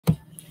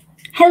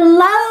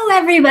Hello,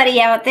 everybody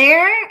out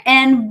there,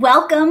 and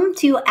welcome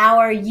to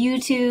our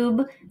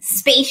YouTube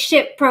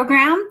spaceship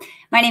program.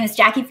 My name is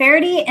Jackie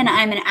Faraday, and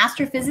I'm an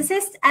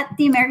astrophysicist at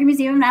the American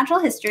Museum of Natural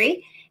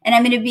History, and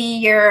I'm going to be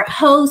your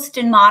host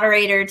and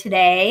moderator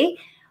today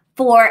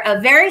for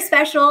a very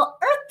special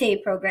Earth Day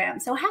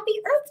program. So happy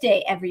Earth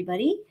Day,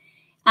 everybody.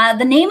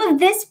 The name of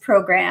this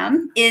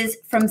program is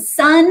From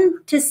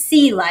Sun to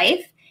Sea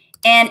Life,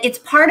 and it's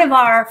part of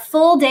our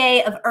full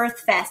day of Earth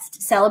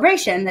Fest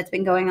celebration that's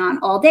been going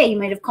on all day. You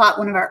might have caught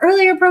one of our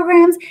earlier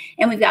programs,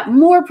 and we've got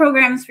more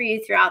programs for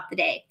you throughout the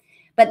day.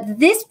 But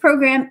this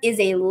program is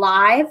a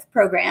live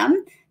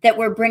program that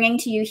we're bringing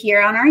to you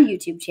here on our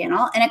YouTube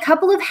channel. And a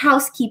couple of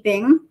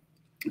housekeeping,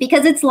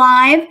 because it's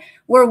live,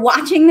 we're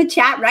watching the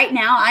chat right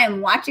now. I am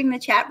watching the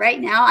chat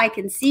right now. I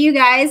can see you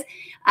guys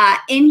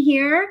in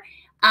here.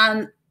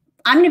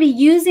 I'm going to be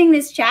using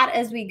this chat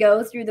as we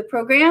go through the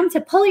program to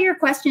pull your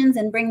questions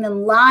and bring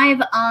them live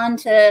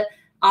onto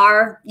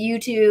our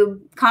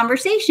YouTube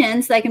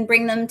conversation so I can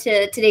bring them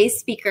to today's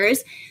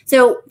speakers.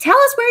 So tell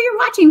us where you're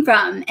watching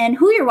from and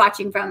who you're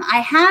watching from. I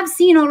have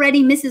seen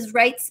already Mrs.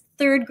 Wright's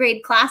third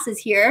grade classes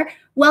here.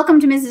 Welcome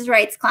to Mrs.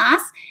 Wright's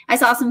class. I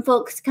saw some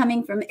folks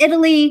coming from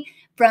Italy,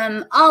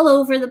 from all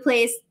over the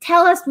place.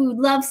 Tell us, we would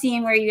love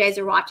seeing where you guys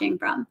are watching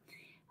from.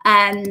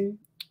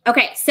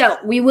 Okay, so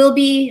we will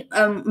be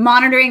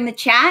monitoring the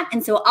chat,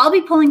 and so I'll be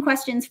pulling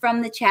questions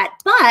from the chat,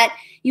 but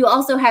you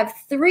also have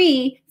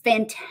three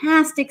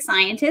fantastic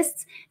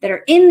scientists that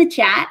are in the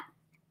chat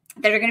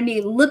that are going to be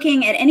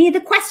looking at any of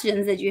the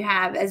questions that you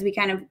have as we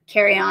kind of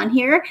carry on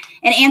here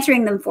and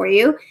answering them for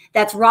you.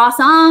 That's Ross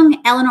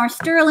Ong, Eleanor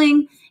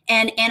Sterling,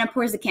 and Anna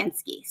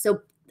Porzakensky.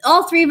 So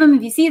all three of them,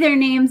 if you see their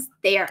names,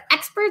 they are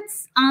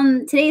experts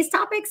on today's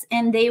topics,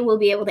 and they will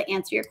be able to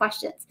answer your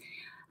questions.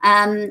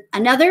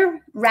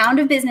 Another round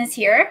of business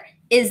here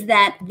is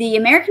that the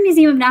American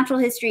Museum of Natural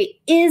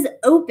History is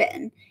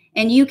open,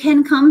 and you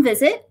can come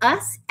visit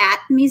us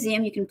at the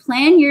museum. You can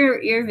plan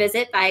your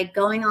visit by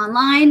going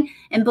online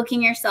and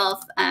booking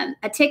yourself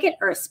a ticket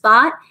or a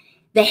spot.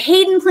 The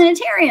Hayden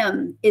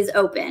Planetarium is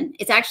open.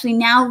 It's actually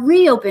now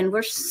reopened.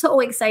 We're so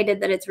excited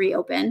that it's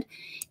reopened,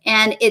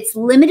 and it's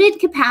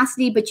limited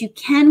capacity, but you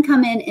can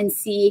come in and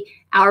see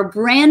our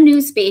brand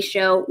new space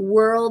show,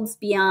 Worlds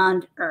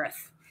Beyond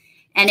Earth.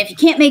 And if you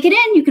can't make it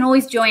in, you can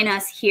always join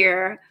us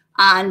here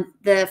on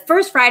the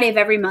first Friday of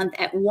every month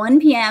at 1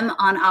 p.m.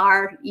 on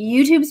our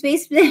YouTube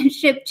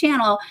Spaceship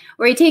channel,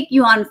 where we take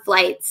you on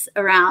flights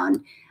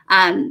around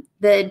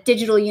the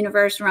digital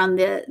universe, around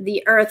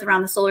the Earth,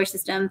 around the solar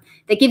system.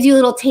 That gives you a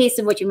little taste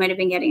of what you might have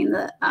been getting in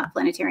the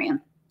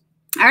planetarium.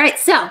 All right,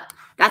 so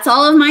that's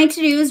all of my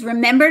to-dos.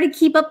 Remember to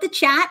keep up the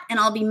chat, and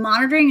I'll be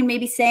monitoring and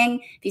maybe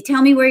saying, if you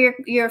tell me where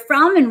you're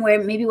from and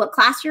where maybe what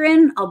class you're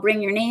in, I'll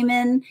bring your name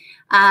in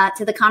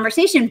to the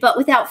conversation. But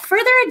without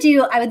further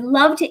ado, I would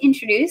love to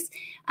introduce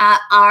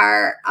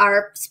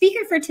our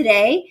speaker for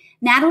today,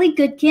 Nathalie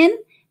Goodkin.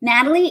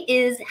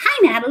 Hi,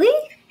 Nathalie.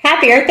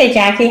 Happy Earth Day,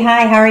 Jackie.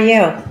 Hi, how are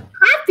you?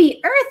 Happy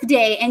Earth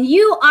Day. And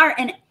you are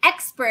an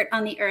expert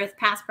on the Earth,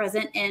 past,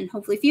 present, and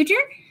hopefully future.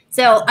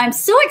 So I'm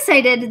so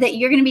excited that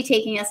you're going to be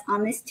taking us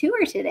on this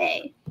tour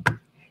today.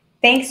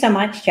 Thanks so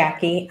much,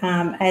 Jackie.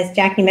 As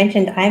Jackie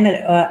mentioned, I'm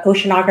an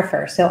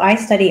oceanographer. So I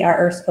study our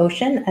Earth's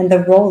ocean and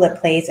the role it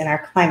plays in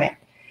our climate.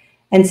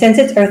 And since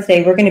it's Earth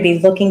Day, we're going to be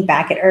looking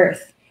back at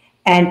Earth.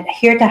 And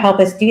here to help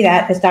us do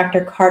that is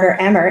Dr. Carter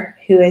Emmert,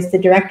 who is the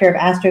Director of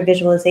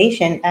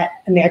Astrovisualization at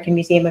American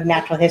Museum of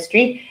Natural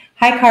History.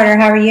 Hi, Carter.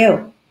 How are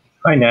you?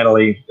 Hi,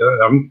 Natalie.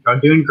 I'm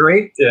doing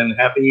great, and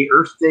happy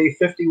Earth Day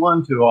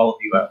 51 to all of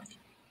you out there.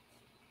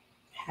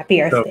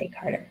 Happy Earth Day,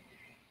 Carter.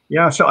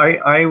 Yeah, so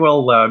I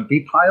will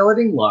be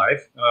piloting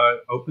live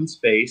Open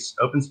Space.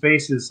 Open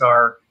Space is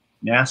our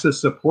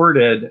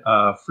NASA-supported,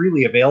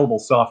 freely available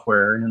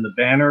software. And in the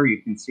banner,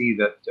 you can see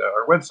that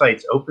our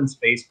website's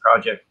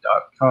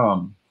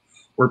openspaceproject.com.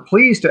 We're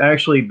pleased to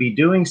actually be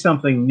doing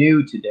something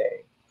new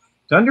today.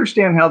 To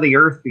understand how the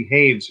Earth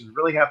behaves, we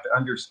really have to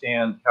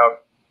understand how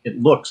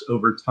it looks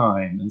over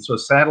time. And so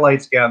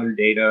satellites gather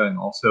data, and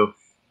also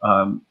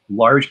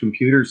large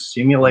computers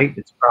simulate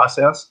its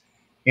process.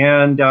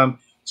 And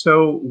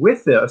so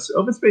with this,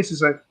 OpenSpace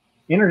is an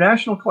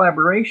international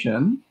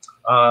collaboration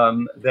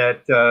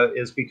that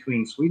is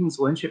between Sweden's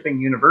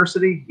Linköping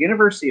University,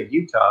 University of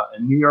Utah,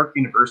 and New York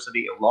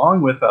University,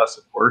 along with us,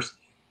 of course,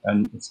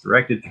 and it's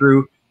directed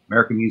through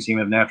American Museum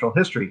of Natural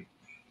History.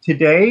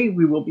 Today,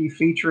 we will be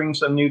featuring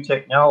some new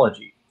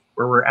technology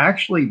where we're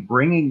actually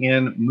bringing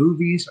in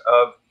movies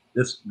of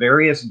this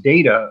various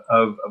data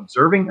of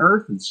observing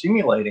Earth and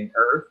simulating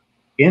Earth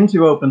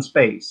into open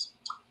space.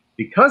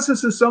 Because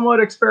this is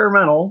somewhat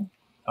experimental,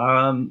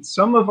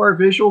 some of our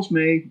visuals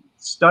may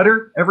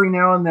stutter every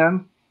now and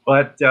then,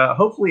 but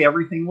hopefully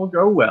everything will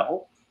go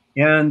well.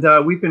 And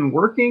we've been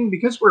working,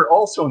 because we're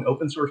also an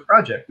open source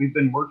project, we've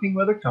been working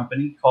with a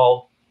company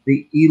called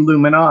the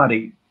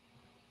Illuminati.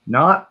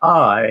 Not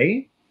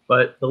I,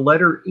 but the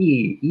letter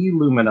E,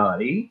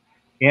 Illuminati.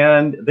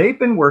 And they've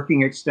been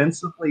working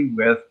extensively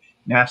with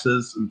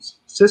NASA's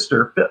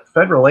sister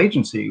federal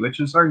agency, which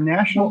is our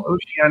National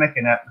Oceanic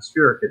and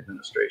Atmospheric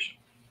Administration.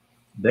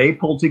 They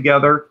pulled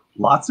together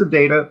lots of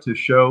data to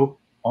show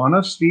on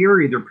a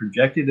sphere, either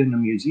projected in a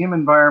museum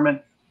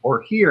environment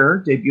or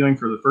here, debuting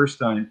for the first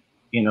time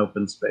in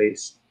open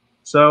space.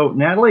 So,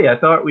 Nathalie, I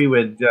thought we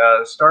would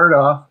start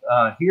off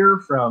here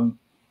from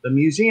the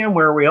museum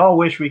where we all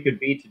wish we could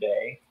be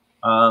today.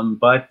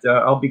 But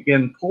I'll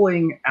begin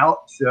pulling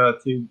out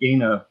to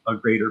gain a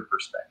greater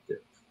perspective.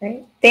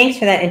 Great. Thanks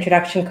for that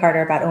introduction,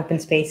 Carter, about open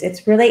space.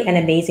 It's really an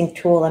amazing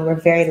tool, and we're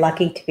very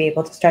lucky to be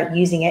able to start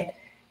using it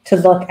to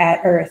look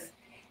at Earth.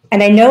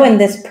 And I know in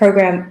this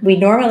program, we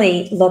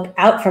normally look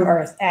out from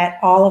Earth at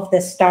all of the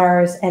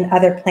stars and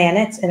other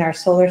planets in our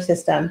solar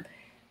system.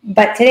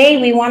 But today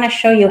we want to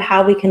show you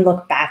how we can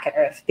look back at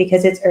Earth,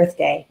 because it's Earth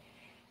Day.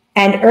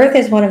 And Earth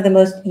is one of the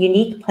most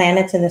unique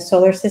planets in the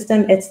solar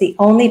system. It's the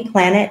only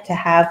planet to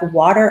have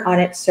water on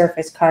its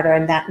surface, Carter,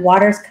 and that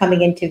water is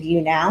coming into view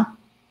now.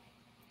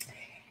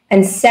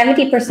 And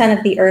 70%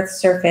 of the Earth's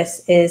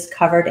surface is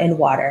covered in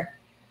water,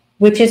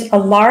 which is a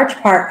large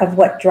part of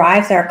what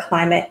drives our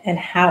climate and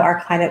how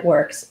our climate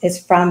works, is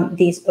from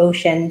these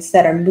oceans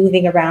that are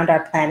moving around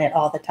our planet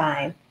all the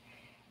time.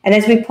 And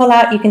as we pull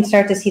out, you can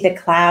start to see the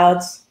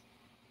clouds,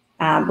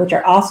 which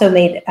are also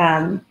made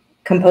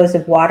composed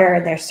of water,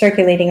 and they're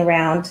circulating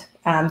around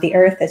the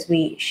Earth as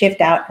we shift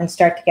out and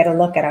start to get a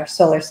look at our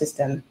solar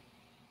system.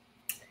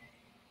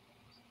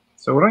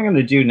 So what I'm going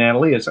to do,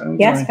 Nathalie, is I'm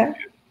going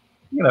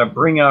to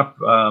bring up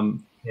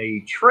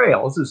a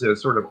trail. This is a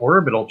sort of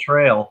orbital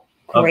trail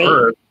of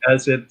Earth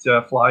as it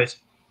flies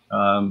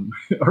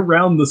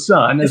around the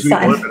sun, as we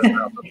orbit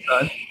around the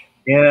sun.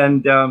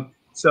 And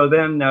so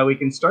then we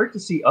can start to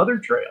see other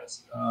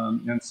trails.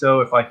 And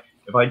so if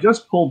I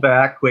just pull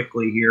back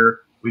quickly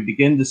here, we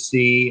begin to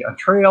see a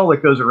trail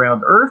that goes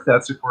around Earth.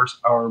 That's, of course,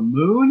 our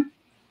moon.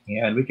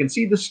 And we can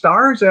see the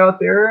stars out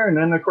there. And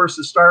then, of course,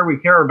 the star we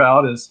care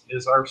about is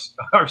our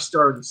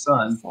star, the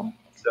sun.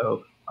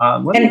 So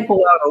let me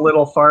pull out a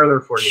little farther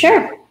for you.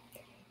 Sure.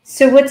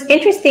 So what's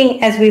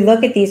interesting as we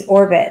look at these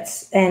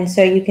orbits, and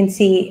so you can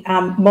see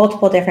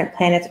multiple different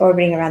planets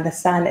orbiting around the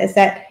sun, is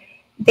that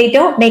they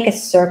don't make a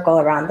circle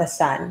around the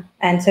sun.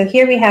 And so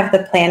here we have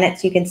the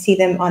planets. You can see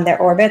them on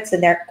their orbits,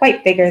 and they're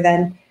quite bigger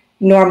than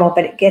normal,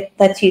 but it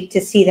lets you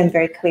to see them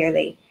very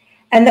clearly.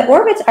 And the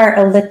orbits are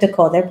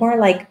elliptical. They're more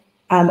like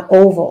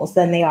ovals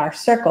than they are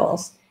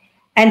circles.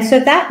 And so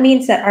that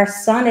means that our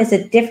sun is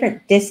a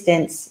different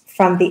distance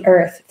from the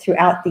Earth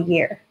throughout the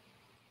year.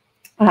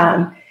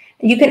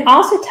 You can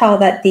also tell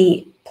that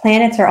the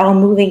planets are all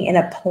moving in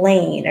a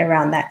plane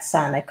around that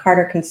sun. Like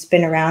Carter can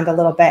spin around a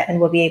little bit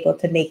and we'll be able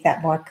to make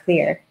that more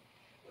clear.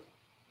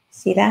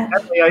 See that?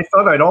 Actually, I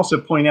thought I'd also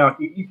point out,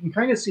 you can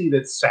kind of see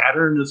that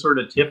Saturn is sort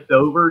of tipped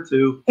over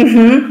to the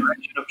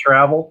direction of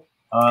travel.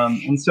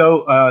 And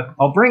so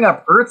I'll bring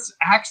up Earth's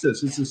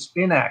axis. It's a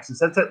spin axis.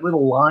 That's that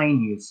little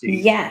line you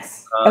see.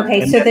 Yes.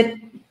 Okay. So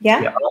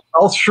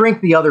I'll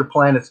shrink the other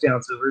planets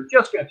down. So we're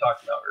just going to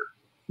talk about Earth.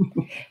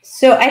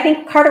 So I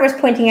think Carter was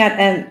pointing out,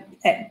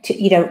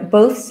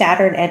 both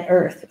Saturn and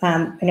Earth,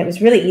 and it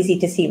was really easy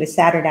to see with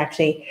Saturn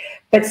actually,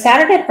 but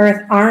Saturn and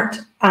Earth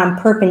aren't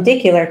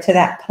perpendicular to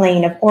that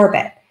plane of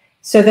orbit.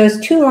 So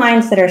those two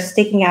lines that are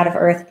sticking out of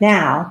Earth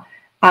now,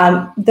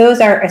 those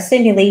are a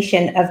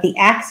simulation of the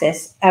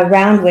axis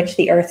around which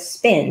the Earth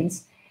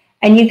spins.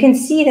 And you can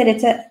see that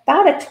it's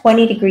about a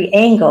 20-degree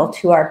angle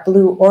to our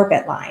blue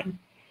orbit line.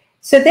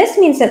 So this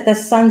means that the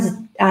sun's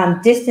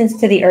distance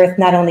to the Earth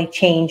not only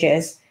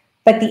changes,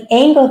 but the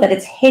angle that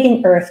it's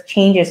hitting Earth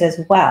changes as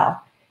well.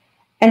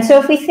 And so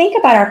if we think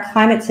about our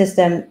climate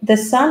system, the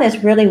sun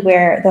is really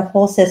where the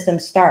whole system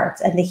starts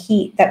and the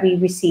heat that we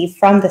receive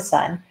from the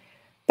sun.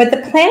 But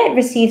the planet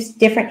receives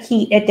different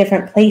heat at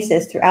different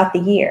places throughout the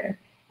year.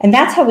 And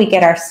that's how we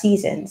get our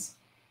seasons.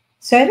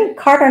 So I think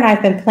Carter and I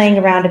have been playing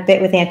around a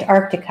bit with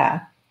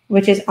Antarctica,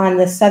 which is on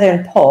the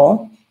southern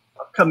pole.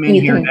 I'll come in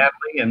here,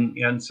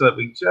 Nathalie, and so that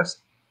we just,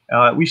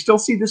 we still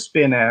see the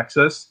spin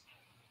axis.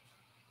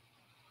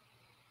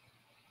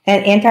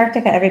 And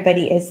Antarctica,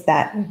 everybody, is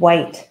that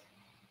white,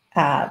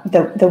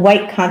 the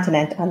white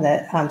continent on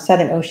the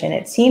Southern Ocean.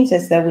 It seems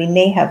as though we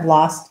may have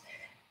lost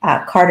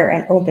Carter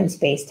and open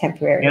space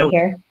temporarily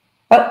here.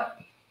 Oh,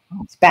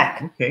 it's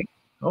back. Okay.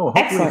 Oh,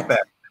 excellent. It's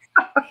back.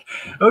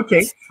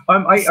 Okay.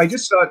 I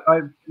just thought,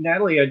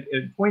 Nathalie,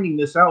 pointing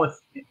this out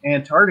with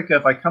Antarctica,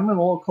 if I come in a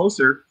little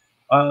closer,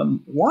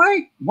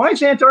 why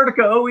is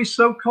Antarctica always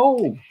so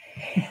cold?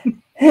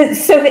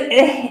 So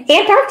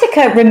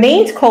Antarctica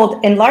remains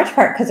cold in large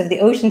part because of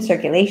the ocean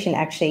circulation,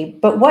 actually.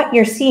 But what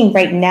you're seeing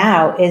right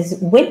now is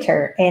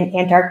winter in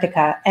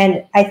Antarctica.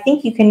 And I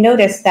think you can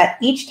notice that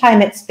each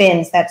time it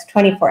spins, that's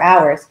 24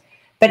 hours.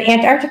 But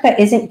Antarctica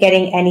isn't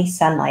getting any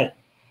sunlight.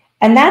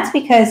 And that's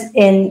because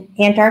in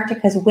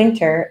Antarctica's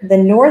winter, the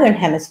northern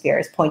hemisphere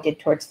is pointed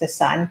towards the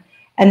sun,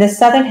 and the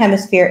southern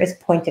hemisphere is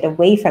pointed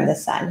away from the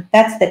sun.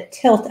 That's the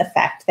tilt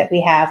effect that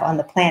we have on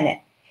the planet.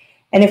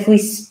 And if we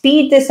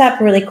speed this up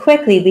really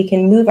quickly, we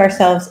can move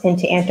ourselves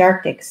into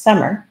Antarctic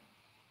summer.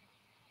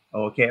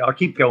 Okay, I'll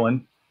keep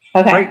going.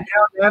 Okay. Right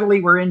now,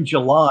 Natalie, we're in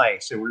July,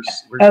 so we're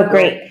oh,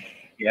 great.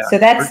 Yeah. So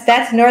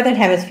that's Northern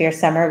Hemisphere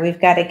summer. We've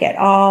got to get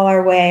all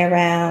our way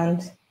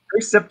around.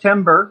 There's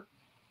September.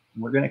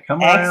 We're going to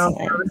come around.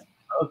 Excellent.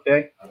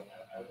 Okay.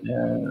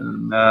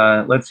 And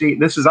let's see.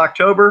 This is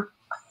October,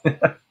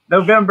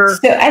 November.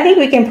 So I think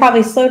we can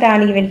probably slow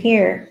down even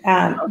here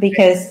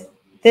because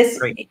this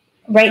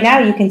right now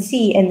you can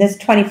see in this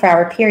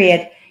 24-hour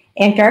period,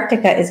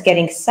 Antarctica is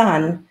getting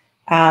sun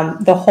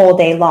the whole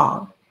day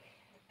long.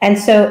 And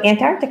so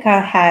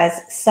Antarctica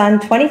has sun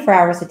 24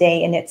 hours a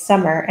day in its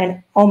summer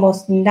and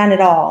almost none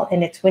at all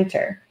in its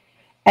winter.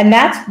 And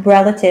that's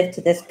relative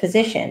to this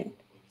position.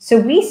 So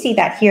we see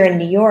that here in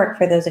New York,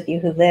 for those of you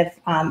who live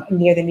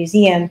near the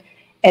museum,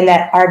 and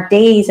that our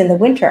days in the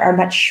winter are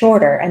much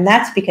shorter. And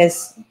that's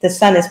because the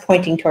sun is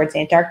pointing towards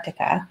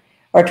Antarctica,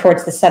 or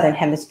towards the southern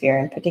hemisphere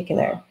in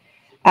particular.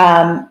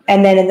 And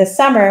then in the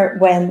summer,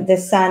 when the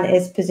sun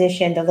is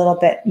positioned a little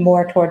bit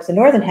more towards the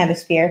northern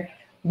hemisphere,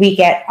 we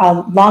get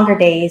longer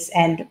days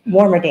and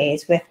warmer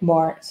days with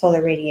more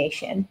solar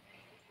radiation.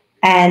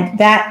 And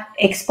that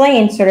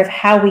explains sort of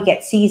how we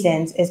get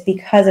seasons is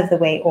because of the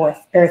way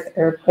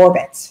Earth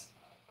orbits.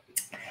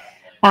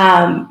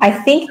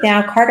 I think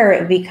now, Carter,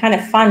 it would be kind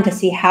of fun to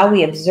see how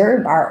we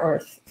observe our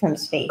Earth from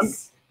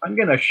space. I'm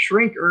going to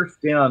shrink Earth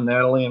down,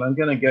 Natalie, and I'm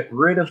going to get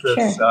rid of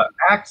this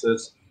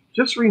axis,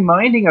 just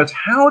reminding us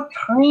how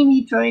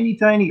tiny, tiny,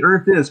 tiny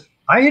Earth is.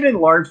 I had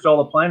enlarged all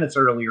the planets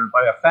earlier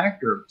by a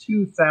factor of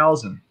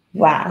 2,000.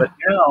 Wow. But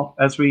now,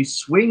 as we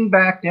swing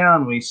back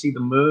down, we see the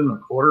moon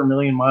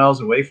 250,000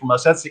 miles away from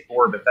us. That's the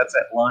orbit. That's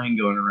that line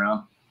going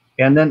around.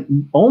 And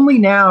then only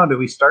now do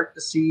we start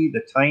to see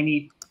the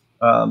tiny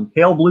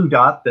pale blue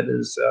dot that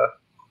is,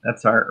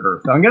 that's our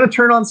Earth. I'm going to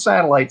turn on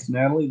satellites,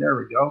 Natalie. There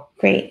we go.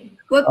 Great.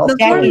 Well,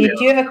 Jackie, did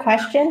you have a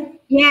question?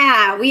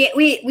 Yeah,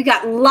 we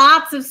got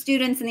lots of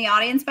students in the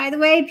audience, by the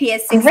way.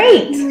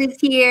 PS6 is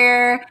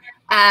here.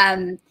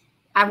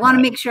 I want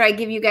to make sure I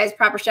give you guys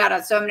proper shout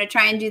outs. So I'm going to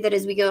try and do that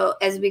as we go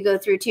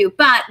through too.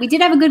 But we did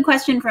have a good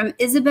question from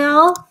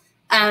Isabella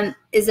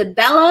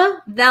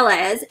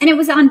Velez, and it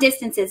was on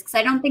distances, because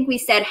I don't think we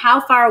said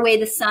how far away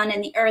the sun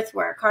and the Earth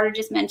were. Carter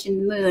just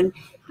mentioned the moon,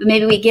 but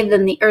maybe we give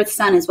them the Earth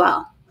sun as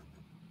well.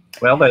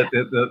 Well,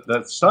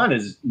 the sun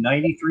is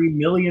 93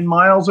 million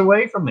miles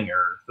away from the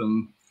Earth,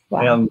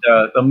 and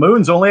the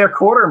moon's only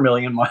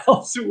 250,000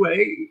 miles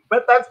away,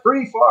 but that's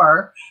pretty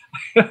far.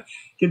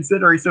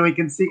 Considering, so we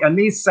can see, and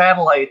these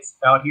satellites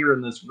out here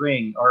in this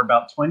ring are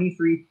about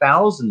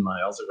 23,000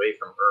 miles away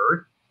from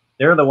Earth.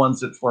 They're the ones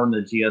that form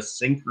the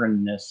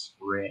geosynchronous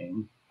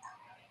ring.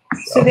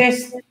 So there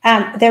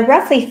are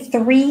roughly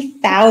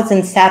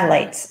 3,000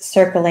 satellites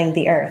circling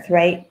the Earth,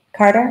 right,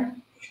 Carter?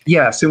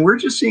 Yes, and we're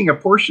just seeing a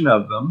portion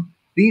of them.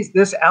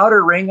 This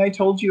outer ring I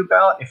told you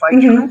about, if I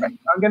try,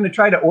 I'm going to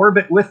try to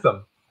orbit with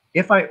them.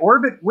 If I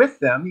orbit with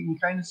them, you can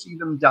kind of see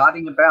them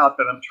dotting about,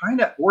 but I'm trying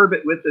to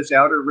orbit with this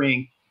outer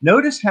ring.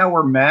 Notice how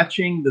we're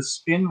matching the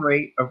spin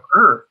rate of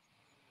Earth.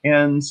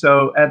 And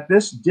so at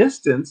this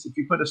distance, if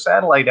you put a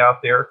satellite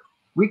out there,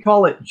 we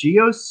call it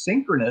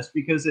geosynchronous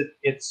because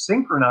it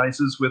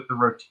synchronizes with the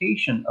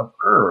rotation of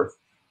Earth.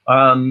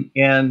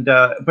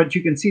 But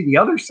you can see the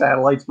other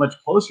satellites much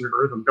closer to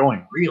Earth are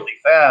going really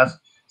fast.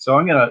 So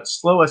I'm going to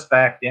slow us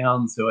back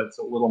down so it's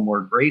a little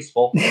more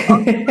graceful.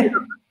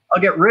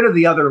 I'll get rid of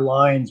the other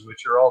lines,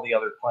 which are all the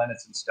other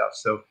planets and stuff,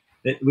 so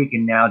that we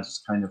can now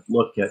just kind of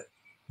look at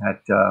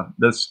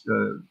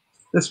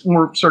this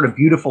more sort of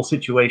beautiful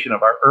situation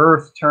of our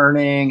Earth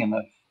turning and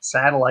the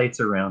satellites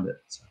around it.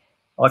 So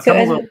I'll come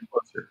a little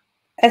closer.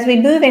 As we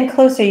move in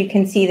closer, you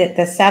can see that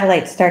the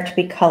satellites start to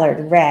be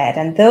colored red,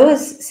 and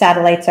those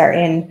satellites are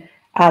in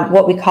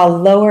what we call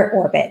lower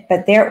orbit,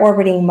 but they're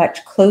orbiting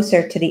much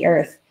closer to the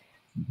Earth.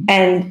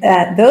 And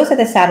those are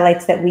the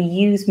satellites that we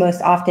use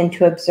most often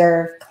to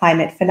observe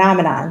climate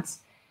phenomenons.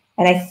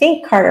 And I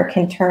think Carter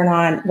can turn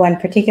on one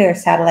particular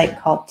satellite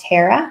called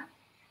Terra.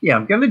 Yeah,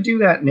 I'm going to do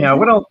that now.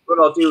 What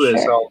I'll do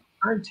is I'll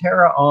turn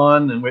Terra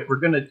on, and we're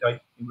going to.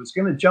 It was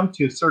going to jump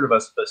to sort of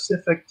a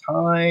specific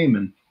time,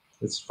 and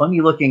this funny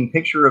looking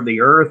picture of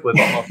the Earth with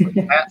almost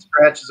like cat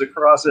scratches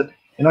across it.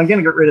 And I'm going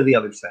to get rid of the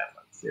other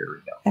satellites. There we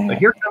go. So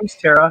here comes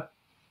Terra.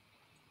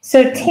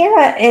 So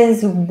Terra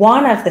is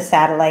one of the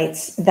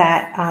satellites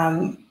that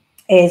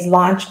is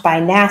launched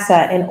by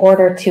NASA in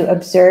order to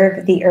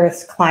observe the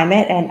Earth's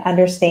climate and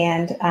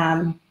understand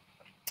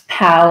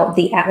how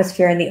the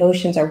atmosphere and the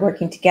oceans are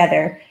working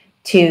together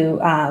to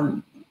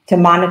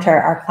monitor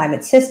our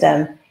climate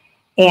system.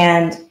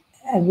 And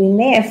we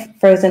may have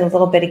frozen a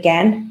little bit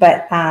again,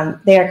 but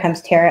there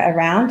comes Terra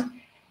around.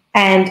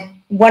 And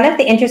one of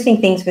the interesting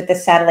things with the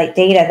satellite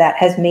data that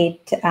has made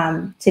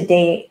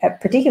today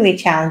particularly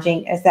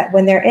challenging is that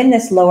when they're in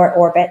this lower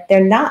orbit,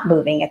 they're not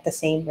moving at the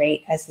same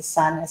rate as the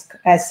sun, as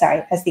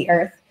the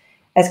Earth,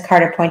 as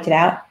Carter pointed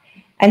out.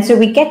 And so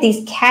we get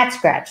these cat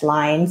scratch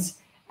lines,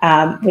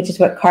 which is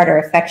what Carter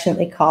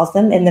affectionately calls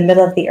them, in the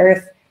middle of the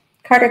Earth.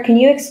 Carter, can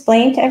you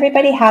explain to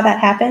everybody how that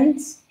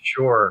happens?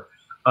 Sure.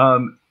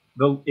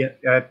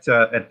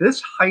 At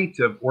this height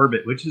of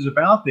orbit, which is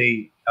about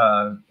the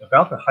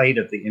about the height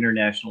of the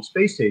International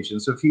Space Station,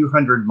 so a few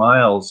hundred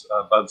miles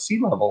above sea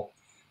level.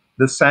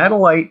 The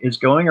satellite is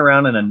going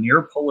around in a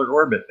near polar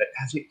orbit, but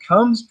as it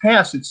comes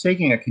past, it's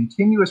taking a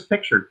continuous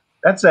picture.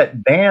 That's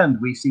that band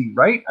we see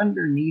right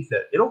underneath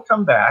it. It'll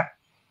come back.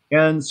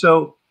 And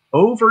so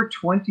over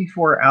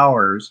 24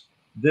 hours,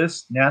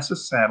 this NASA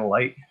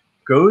satellite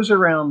goes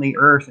around the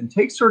Earth and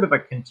takes sort of a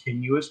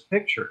continuous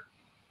picture,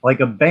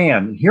 like a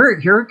band. Here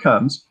it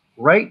comes,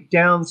 right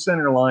down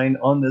center line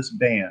on this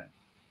band.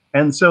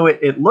 And so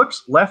it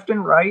looks left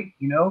and right,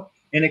 you know,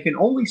 and it can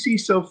only see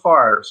so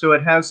far. So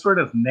it has sort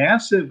of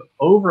massive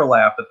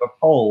overlap at the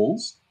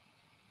poles,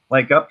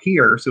 like up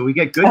here. So we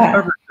get good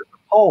coverage at the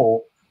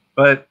pole,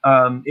 but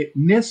it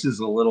misses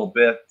a little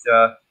bit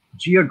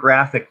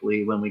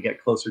geographically when we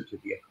get closer to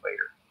the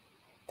equator.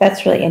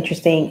 That's really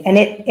interesting. And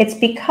it's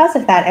because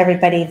of that,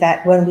 everybody,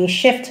 that when we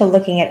shift to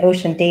looking at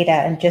ocean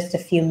data in just a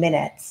few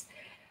minutes,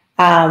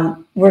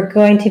 we're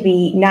going to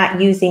be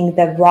not using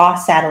the raw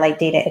satellite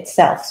data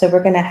itself. So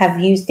we're going to have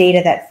used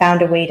data that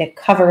found a way to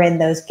cover in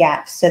those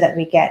gaps so that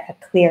we get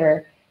a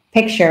clearer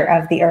picture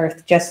of the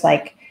Earth, just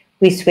like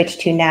we switch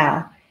to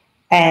now.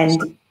 And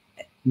so,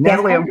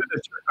 Natalie, I'm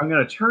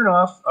going to turn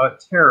off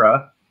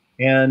Terra,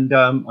 and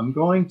I'm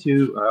going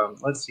to,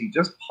 let's see,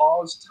 just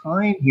pause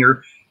time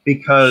here,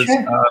 because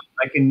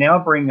I can now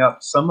bring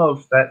up some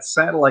of that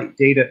satellite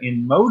data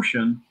in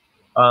motion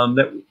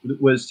that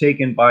was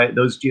taken by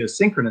those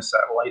geosynchronous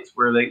satellites,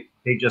 where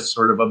they just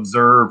sort of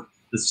observe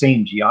the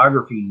same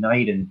geography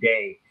night and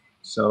day.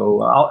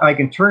 So I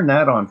can turn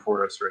that on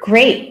for us right now.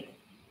 Great.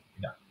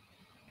 Yeah.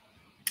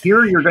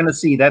 Here you're going to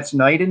see that's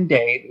night and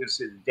day. This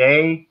is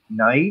day,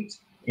 night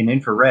in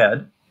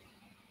infrared.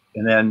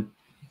 And then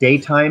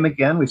daytime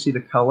again, we see the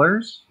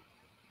colors,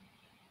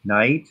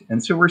 night.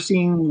 And so we're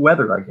seeing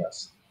weather, I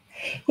guess.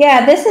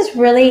 Yeah, this is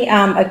really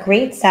a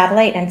great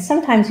satellite, and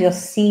sometimes you'll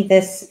see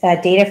this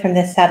data from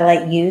this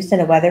satellite used in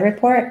a weather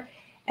report,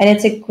 and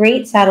it's a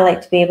great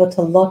satellite to be able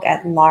to look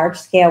at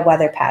large-scale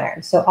weather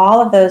patterns. So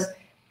all of those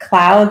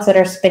clouds that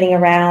are spinning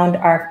around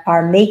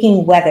are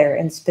making weather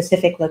in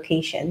specific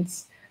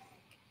locations.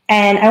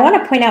 And I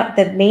want to point out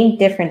the main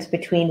difference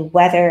between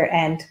weather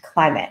and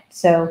climate.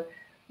 So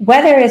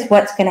weather is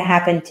what's going to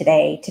happen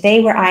today.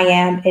 Today where I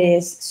am, it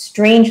is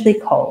strangely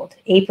cold.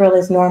 April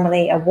is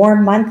normally a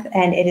warm month,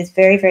 and it is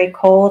very, very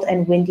cold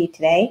and windy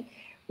today.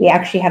 We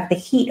actually have the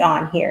heat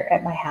on here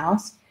at my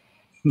house.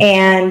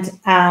 And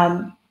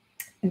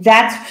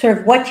that's sort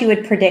of what you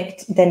would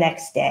predict the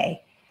next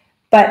day.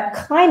 But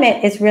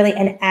climate is really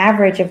an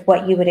average of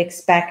what you would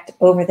expect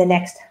over the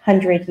next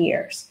 100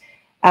 years.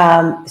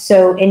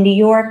 So in New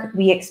York,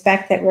 we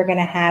expect that we're going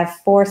to have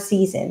 4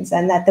 seasons,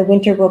 and that the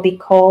winter will be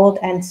cold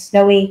and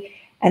snowy,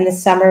 and the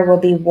summer will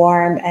be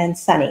warm and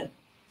sunny.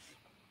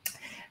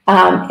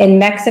 In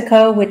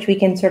Mexico, which we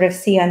can sort of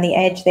see on the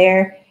edge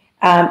there,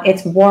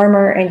 it's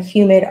warmer and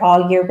humid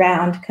all year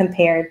round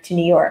compared to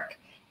New York.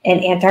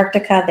 In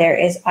Antarctica, there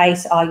is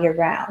ice all year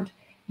round.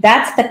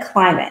 That's the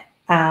climate.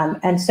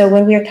 And so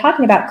when we are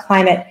talking about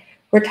climate,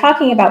 we're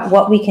talking about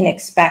what we can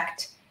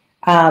expect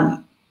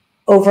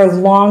over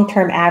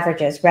long-term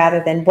averages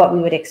rather than what we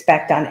would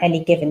expect on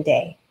any given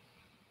day.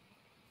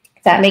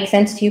 Does that make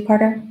sense to you,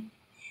 Carter?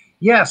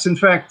 Yes, in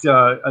fact,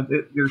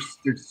 there's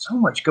so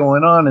much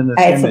going on in this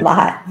It's image. a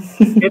lot.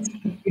 It's,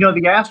 you know,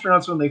 the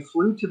astronauts, when they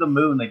flew to the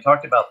moon, they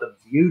talked about the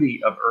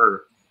beauty of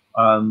Earth,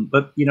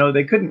 but you know,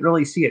 they couldn't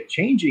really see it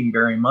changing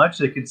very much.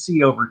 They could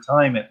see over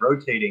time it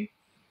rotating,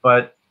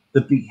 but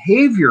the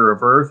behavior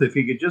of Earth, if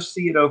you could just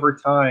see it over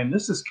time,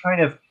 this is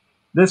kind of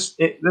this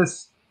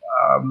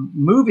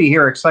movie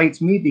here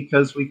excites me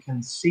because we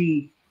can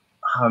see,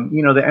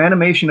 you know, the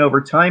animation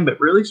over time, but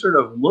really sort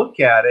of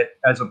look at it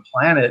as a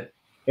planet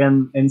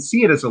and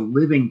see it as a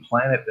living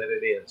planet that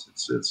it is.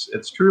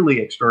 It's truly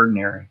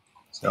extraordinary.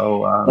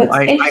 So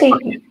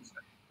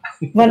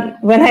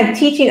when I'm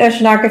teaching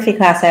oceanography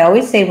class, I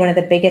always say one of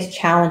the biggest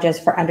challenges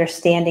for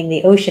understanding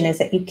the ocean is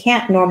that you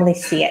can't normally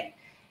see it.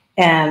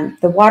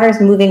 The water's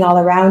moving all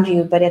around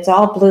you, but it's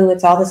all blue,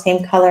 it's all the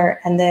same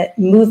color, and the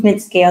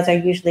movement scales are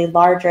usually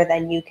larger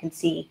than you can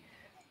see.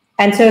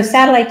 And so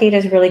satellite data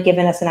has really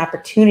given us an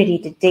opportunity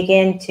to dig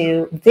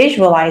into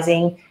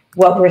visualizing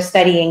what we're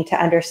studying to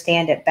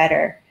understand it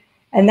better.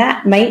 And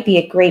that might be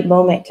a great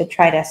moment to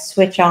try to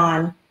switch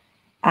on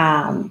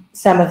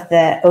some of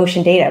the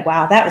ocean data.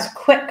 Wow, that was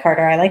quick,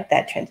 Carter. I like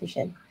that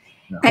transition.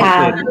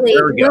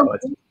 There we go.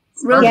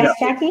 Yes,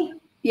 Jackie?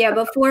 Yeah,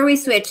 before we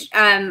switch,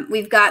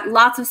 we've got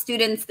lots of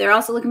students. They're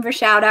also looking for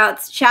shout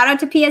outs. Shout out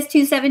to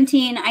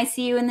PS217. I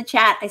see you in the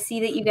chat. I see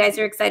that you guys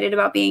are excited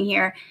about being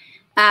here.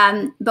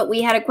 But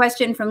we had a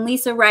question from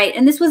Lisa Wright,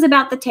 and this was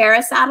about the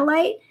Terra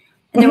satellite.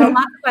 And there were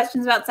lots of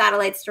questions about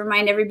satellites. To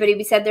remind everybody,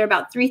 we said there are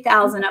about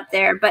 3,000 up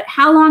there. But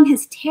how long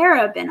has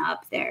Terra been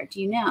up there?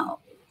 Do you know?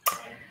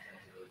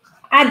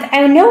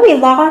 I know we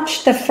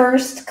launched the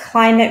first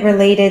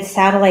climate-related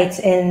satellites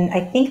in, I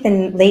think,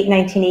 the late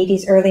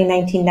 1980s, early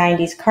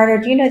 1990s. Carter,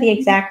 do you know the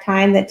exact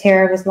time that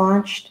Terra was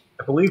launched?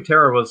 I believe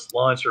Terra was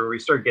launched, or we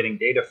started getting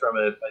data from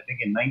it, I think,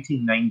 in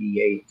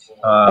 1998.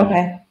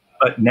 Okay.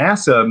 But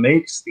NASA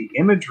makes the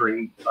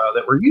imagery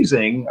that we're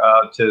using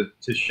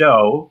to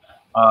show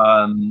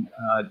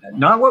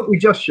not what we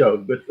just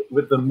showed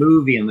with the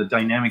movie and the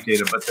dynamic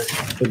data, but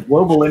the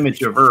global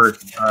image of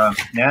Earth.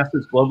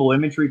 NASA's Global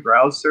Imagery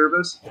Browse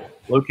Service,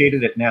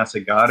 located at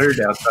NASA Goddard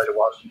outside of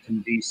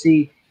Washington,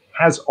 D.C.,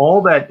 has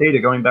all that data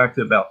going back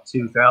to about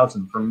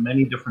 2000 from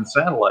many different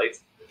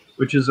satellites,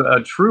 which is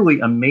a truly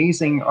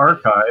amazing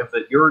archive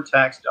that your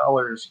tax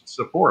dollars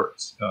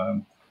supports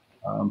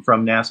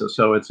from NASA.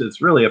 So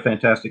it's really a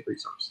fantastic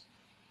resource.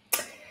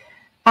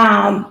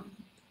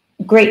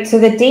 Great. So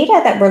the data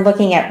that we're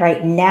looking at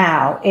right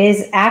now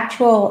is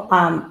actual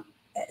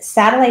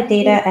satellite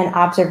data and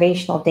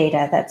observational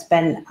data that's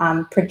been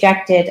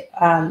projected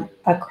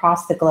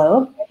across the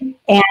globe.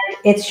 And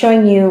it's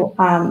showing you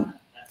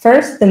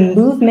first the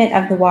movement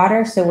of the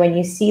water. So when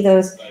you see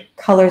those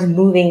colors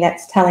moving,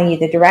 that's telling you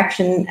the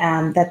direction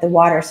that the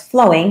water is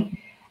flowing.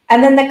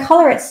 And then the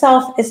color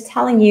itself is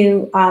telling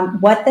you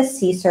what the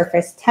sea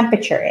surface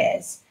temperature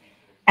is.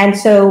 And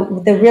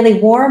so the really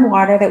warm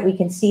water that we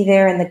can see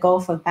there in the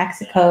Gulf of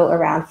Mexico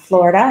around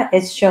Florida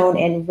is shown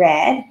in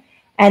red.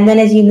 And then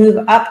as you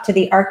move up to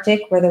the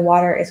Arctic, where the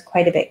water is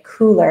quite a bit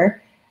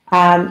cooler,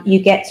 you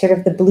get sort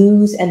of the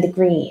blues and the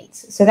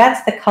greens. So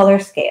that's the color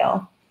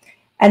scale.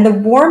 And the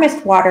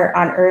warmest water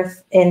on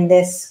Earth in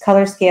this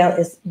color scale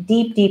is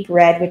deep, deep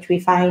red, which we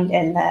find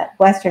in the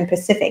Western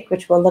Pacific,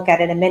 which we'll look at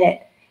in a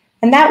minute.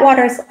 And that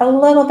water is a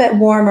little bit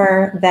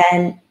warmer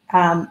than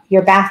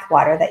your bath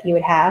water that you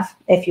would have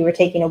if you were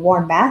taking a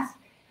warm bath.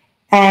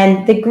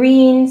 And the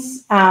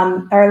greens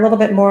are a little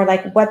bit more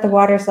like what the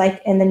water's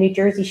like in the New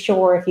Jersey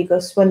shore if you go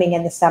swimming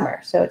in the summer.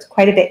 So it's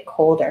quite a bit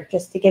colder,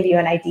 just to give you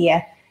an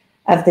idea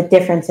of the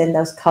difference in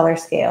those color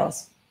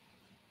scales.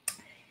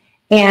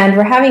 And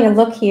we're having a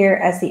look here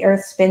as the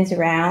Earth spins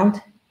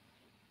around.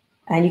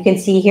 And you can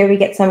see here we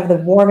get some of the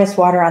warmest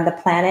water on the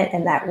planet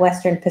in that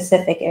Western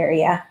Pacific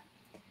area.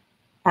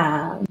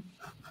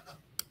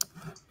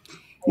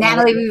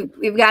 Natalie,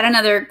 we've got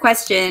another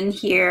question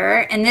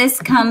here, and this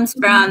comes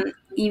from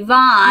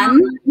Yvonne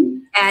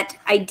at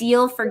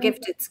Ideal for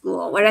Gifted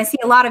School. What I see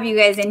a lot of you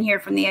guys in here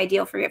from the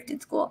Ideal for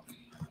Gifted School,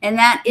 and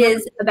that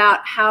is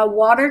about how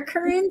water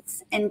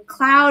currents and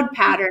cloud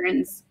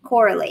patterns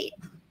correlate.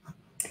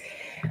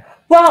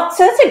 Well,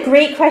 so that's a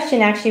great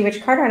question, actually,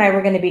 which Carter and I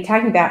were going to be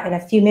talking about in a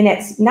few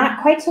minutes.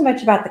 Not quite so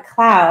much about the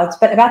clouds,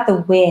 but about the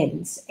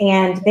winds,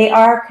 and they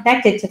are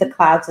connected to the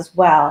clouds as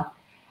well.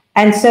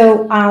 And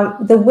so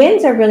the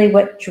winds are really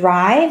what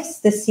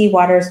drives the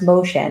seawater's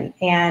motion.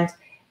 And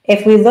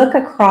if we look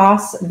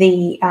across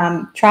the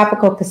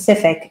tropical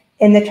Pacific,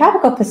 in the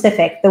tropical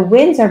Pacific, the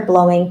winds are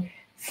blowing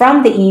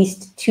from the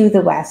east to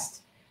the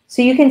west.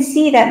 So you can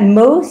see that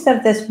most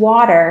of this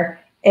water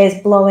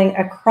is blowing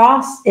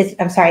across,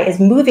 is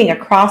moving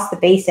across the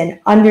basin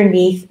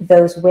underneath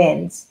those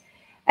winds.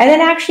 And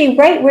then actually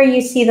right where you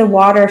see the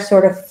water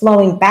sort of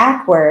flowing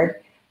backward,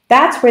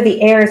 that's where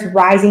the air is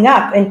rising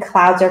up and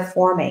clouds are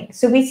forming.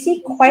 So we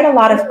see quite a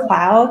lot of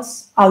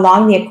clouds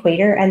along the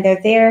equator, and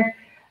they're there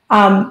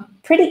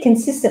pretty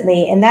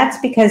consistently. And that's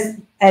because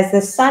as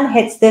the sun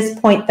hits this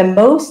point the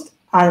most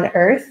on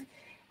Earth,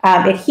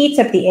 it heats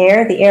up the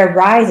air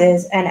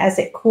rises, and as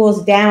it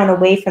cools down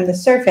away from the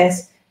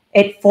surface,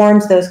 it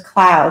forms those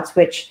clouds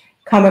which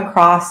come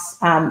across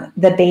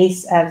the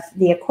base of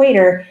the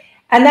equator.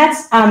 And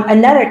that's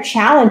another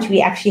challenge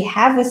we actually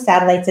have with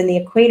satellites in the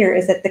equator,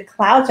 is that the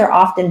clouds are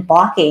often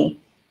blocking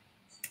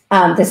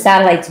the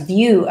satellite's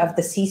view of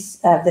the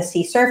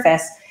sea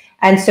surface.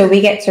 And so we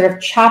get sort of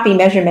choppy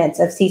measurements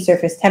of sea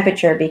surface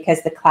temperature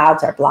because the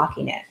clouds are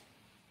blocking it.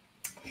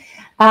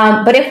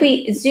 But if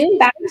we zoom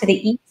back to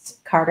the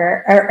east,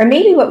 Carter, or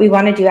maybe what we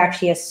want to do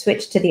actually is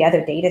switch to the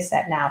other data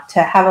set now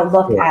to have a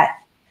look at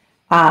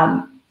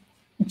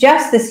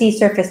just the sea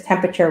surface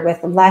temperature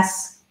with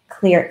less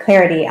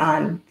clarity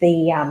on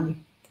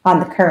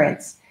the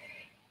currents.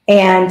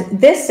 And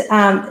this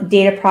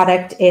data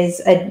product is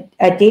a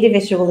data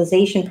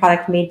visualization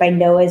product made by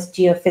NOAA's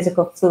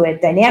Geophysical Fluid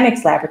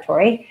Dynamics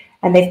Laboratory,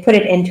 and they've put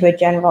it into a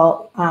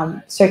general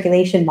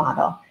circulation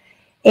model.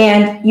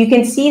 And you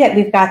can see that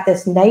we've got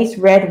this nice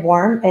red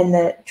warm in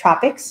the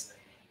tropics.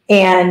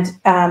 And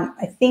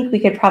I think we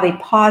could probably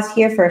pause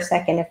here for a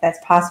second if that's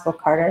possible,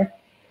 Carter.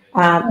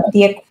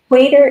 The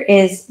equator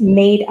is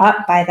made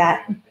up by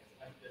that,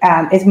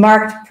 is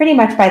marked pretty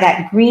much by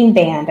that green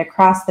band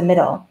across the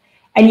middle.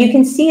 And you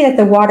can see that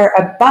the water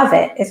above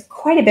it is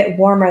quite a bit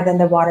warmer than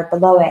the water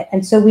below it.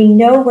 And so we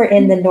know we're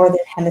in the northern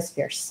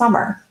hemisphere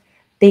summer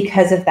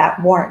because of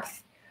that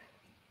warmth.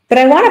 But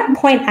I want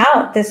to point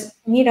out this,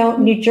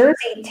 New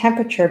Jersey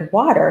temperatured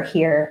water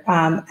here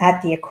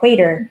at the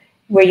equator,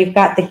 where you've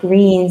got the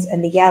greens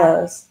and the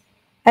yellows.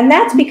 And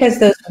that's because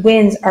those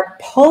winds are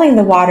pulling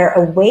the water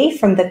away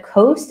from the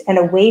coast and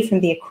away from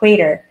the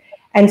equator.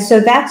 And so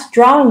that's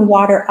drawing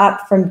water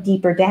up from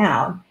deeper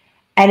down,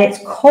 and it's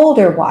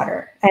colder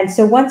water. And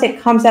so once it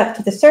comes up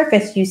to the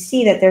surface, you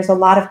see that there's a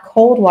lot of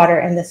cold water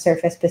in the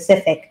surface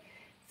Pacific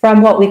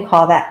from what we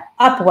call that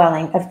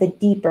upwelling of the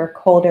deeper,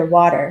 colder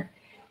water.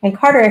 And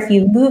Carter, if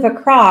you move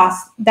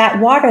across, that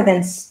water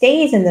then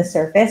stays in the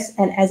surface,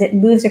 and as it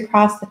moves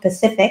across the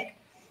Pacific,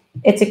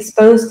 it's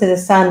exposed to the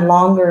sun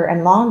longer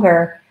and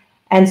longer.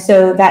 And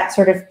so that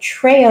sort of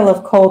trail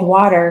of cold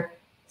water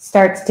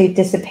starts to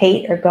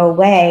dissipate or go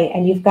away,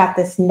 and you've got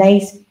this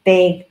nice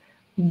big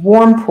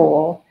warm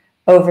pool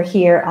over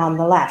here on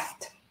the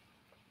left.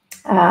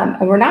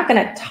 And we're not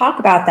going to talk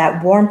about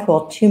that warm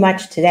pool too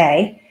much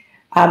today,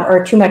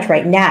 or too much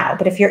right now,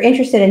 but if you're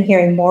interested in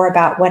hearing more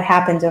about what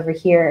happens over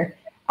here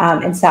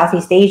in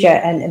Southeast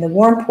Asia and in the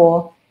warm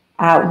pool,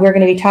 we're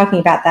going to be talking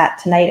about that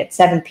tonight at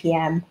 7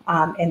 p.m.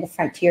 In the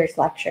Frontiers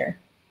lecture.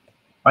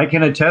 I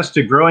can attest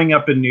to growing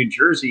up in New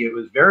Jersey. It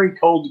was very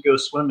cold to go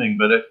swimming,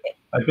 but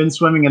I've been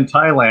swimming in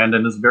Thailand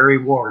and it's very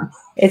warm.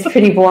 It's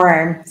pretty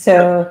warm.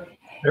 So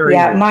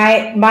yeah,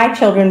 my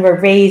children were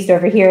raised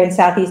over here in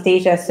Southeast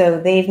Asia, so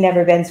they've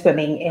never been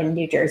swimming in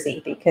New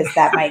Jersey because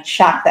that might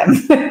shock them.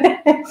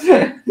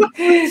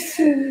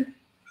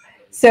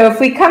 So if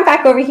we come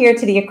back over here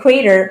to the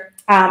equator,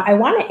 I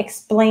want to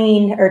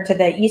explain, or to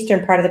the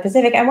eastern part of the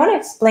Pacific, I want to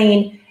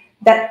explain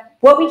that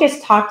what we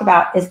just talked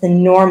about is the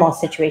normal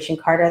situation,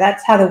 Carter.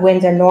 That's how the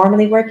winds are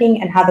normally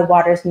working and how the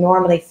water is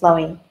normally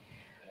flowing.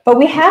 But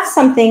we have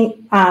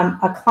something,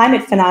 a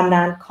climate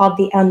phenomenon called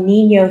the El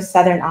Niño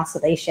Southern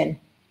Oscillation.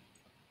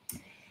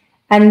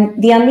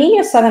 And the El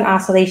Niño Southern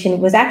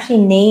Oscillation was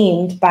actually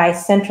named by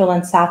Central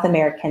and South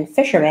American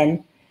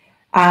fishermen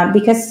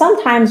because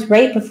sometimes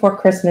right before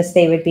Christmas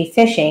they would be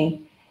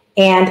fishing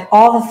and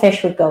all the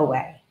fish would go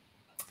away.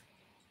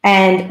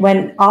 And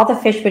when all the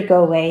fish would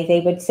go away,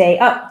 they would say,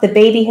 oh, the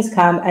baby has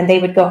come, and they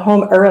would go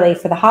home early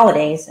for the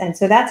holidays. And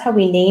so that's how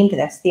we named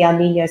this, the El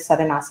Niño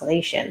Southern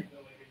Oscillation.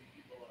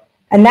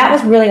 And that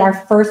was really our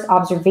first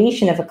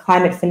observation of a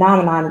climate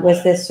phenomenon,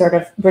 was this sort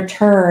of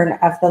return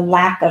of the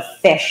lack of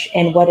fish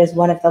in what is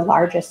one of the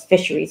largest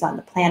fisheries on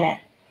the planet.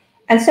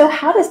 And so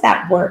how does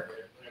that work?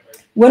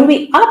 When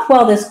we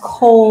upwell this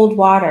cold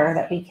water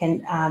that we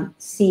can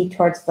see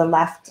towards the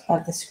left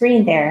of the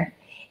screen there,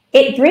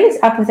 it brings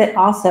up with it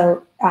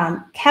also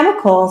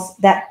chemicals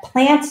that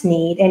plants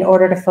need in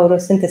order to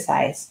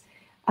photosynthesize,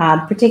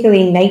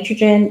 particularly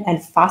nitrogen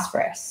and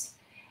phosphorus.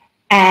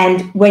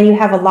 And when you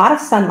have a lot of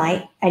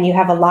sunlight and you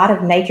have a lot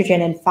of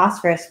nitrogen and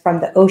phosphorus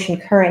from the ocean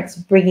currents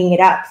bringing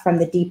it up from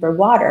the deeper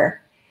water,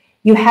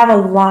 you have a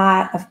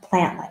lot of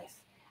plant life.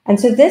 And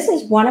so this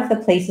is one of the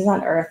places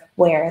on Earth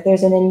where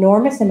there's an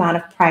enormous amount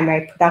of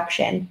primary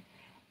production,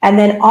 and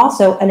then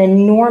also an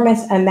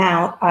enormous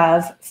amount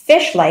of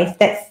fish life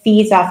that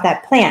feeds off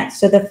that plant.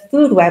 So the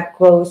food web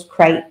grows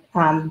quite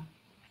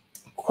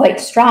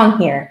strong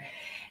here.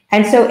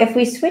 And so if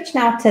we switch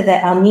now to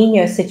the El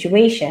Niño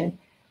situation,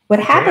 what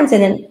happens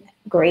in an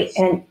great,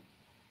 and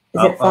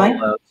is it fine?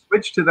 I'll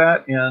switch to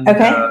that, and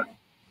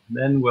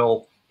then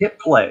we'll hit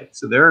play.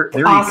 So there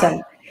awesome. You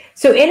go.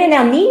 So in an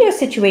El Niño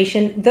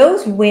situation,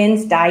 those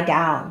winds die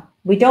down.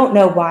 We don't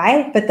know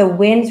why, but the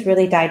winds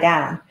really die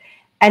down.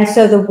 And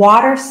so the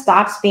water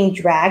stops being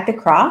dragged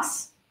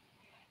across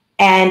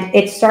and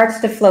it starts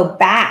to flow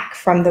back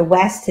from the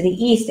west to the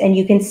east. And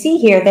you can see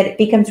here that it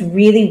becomes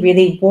really,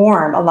 really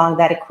warm along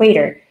that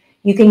equator.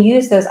 You can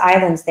use those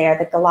islands there,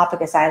 the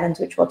Galapagos Islands,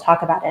 which we'll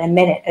talk about in a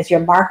minute, as your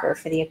marker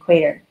for the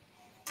equator.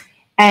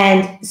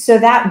 And so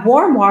that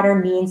warm water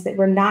means that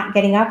we're not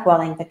getting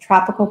upwelling. The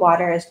tropical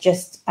water is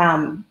just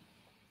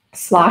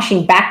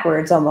sloshing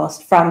backwards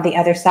almost from the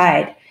other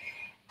side.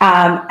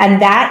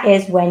 And that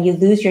is when you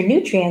lose your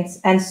nutrients,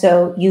 and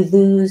so you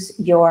lose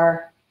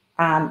your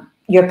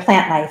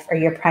plant life or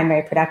your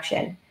primary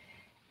production.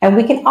 And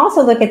we can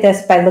also look at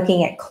this by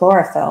looking at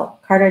chlorophyll.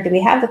 Carter, do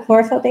we have the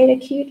chlorophyll data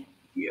queued?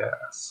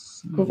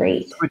 Yes.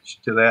 Great. Switch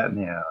to that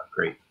now.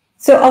 Great.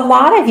 So a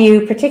lot of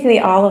you, particularly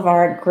all of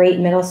our great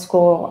middle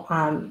school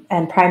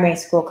and primary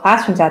school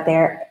classrooms out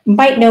there,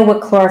 might know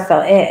what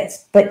chlorophyll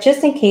is. But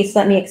just in case,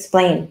 let me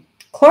explain.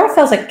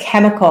 Chlorophyll is a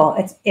chemical.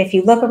 If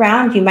you look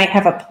around, you might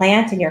have a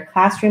plant in your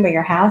classroom or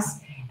your house,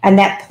 and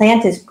that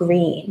plant is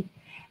green.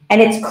 And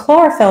it's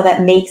chlorophyll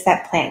that makes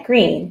that plant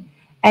green.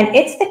 And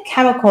it's the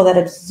chemical that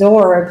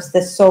absorbs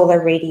the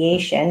solar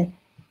radiation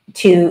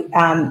to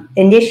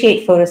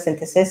initiate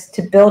photosynthesis,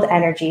 to build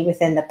energy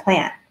within the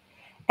plant.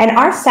 And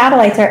our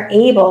satellites are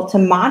able to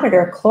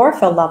monitor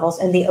chlorophyll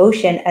levels in the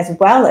ocean as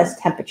well as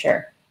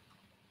temperature.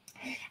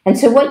 And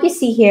so what you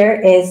see here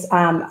is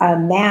a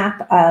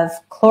map of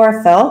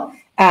chlorophyll.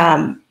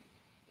 And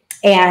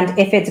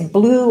if it's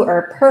blue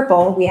or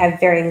purple, we have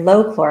very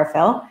low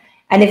chlorophyll.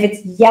 And if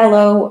it's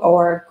yellow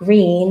or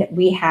green,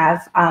 we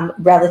have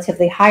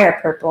relatively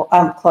higher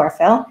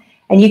chlorophyll.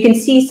 And you can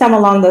see some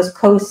along those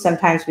coasts,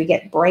 sometimes we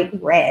get bright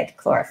red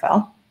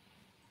chlorophyll.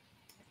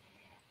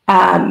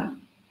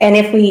 And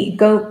if we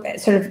go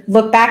sort of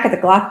look back at the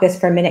Galapagos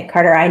for a minute,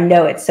 Carter, I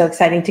know it's so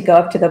exciting to go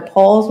up to the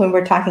poles when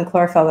we're talking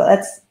chlorophyll, but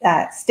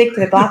let's stick to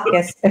the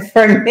Galapagos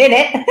for a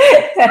minute.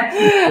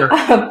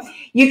 Sure.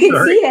 You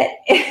can see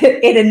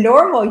that in a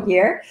normal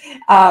year,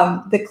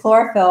 the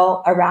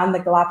chlorophyll around the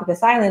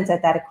Galapagos Islands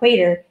at that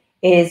equator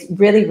is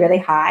really, really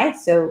high.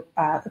 So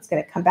it's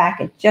going to come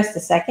back in just a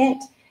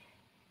second.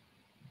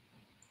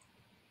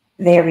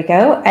 There we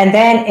go. And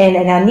then in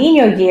an El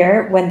Nino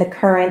year, when the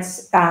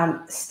currents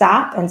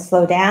stop and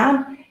slow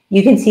down,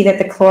 you can see that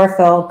the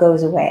chlorophyll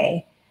goes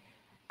away.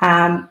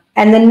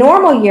 And the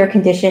normal year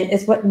condition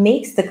is what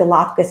makes the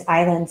Galapagos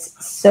Islands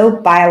so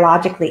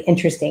biologically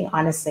interesting,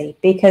 honestly,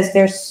 because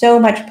there's so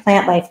much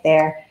plant life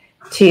there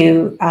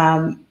to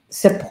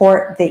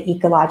support the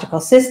ecological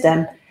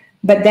system.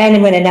 But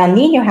then when an El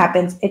Nino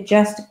happens, it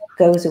just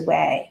goes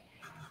away.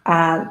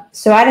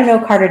 So I don't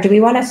know, Carter, do we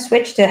want to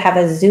switch to have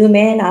a zoom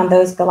in on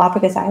those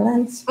Galapagos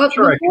Islands? Well,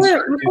 sure,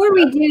 before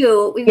we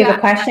do, you have a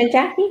question,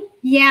 Jackie?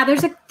 Yeah,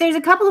 there's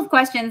a couple of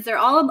questions. They're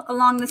all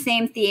along the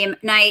same theme.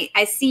 And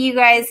I see you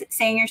guys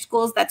saying your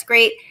schools. That's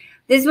great.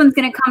 This one's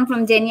going to come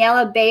from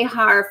Daniela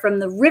Behar from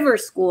the River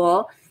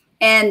School.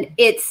 And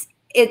it's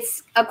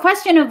a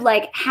question of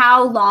like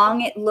how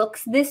long it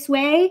looks this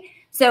way.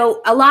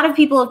 So a lot of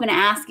people have been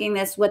asking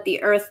this, what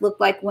the Earth looked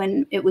like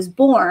when it was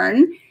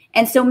born.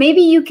 And so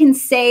maybe you can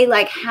say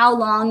like how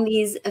long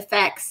these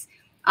effects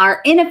are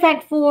in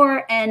effect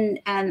for, and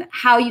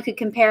how you could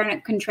compare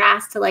and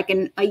contrast to like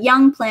a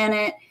young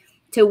planet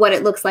to what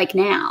it looks like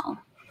now.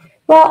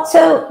 Well,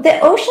 so the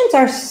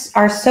oceans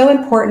are so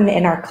important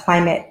in our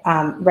climate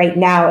right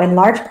now, in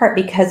large part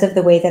because of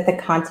the way that the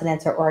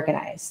continents are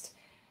organized.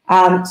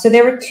 So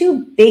there were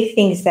two big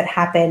things that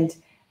happened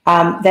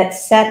that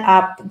set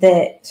up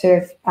the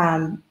sort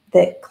of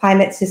the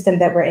climate system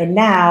that we're in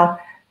now,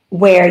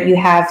 where you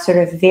have sort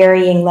of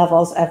varying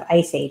levels of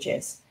ice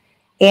ages.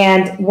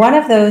 And one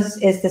of those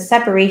is the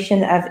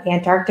separation of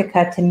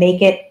Antarctica to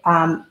make it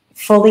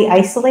fully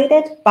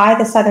isolated by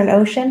the Southern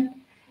Ocean.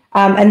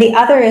 And the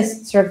other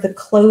is sort of the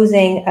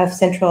closing of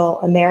Central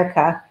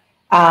America,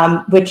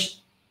 which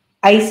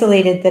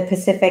isolated the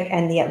Pacific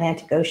and the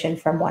Atlantic Ocean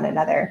from one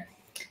another.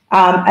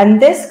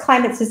 And this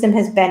climate system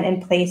has been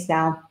in place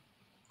now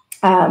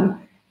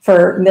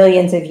for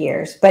millions of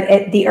years. But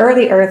at the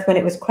early Earth, when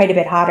it was quite a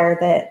bit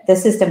hotter, the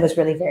system was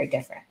really very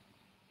different.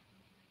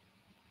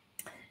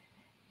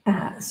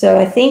 So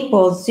I think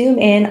we'll zoom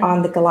in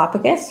on the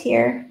Galapagos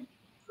here.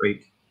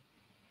 Great.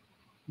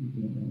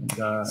 And,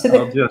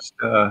 I'll just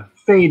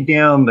fade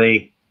down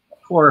the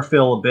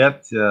chlorophyll a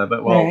bit,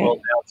 but we'll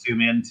now zoom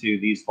into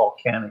these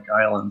volcanic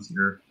islands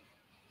here.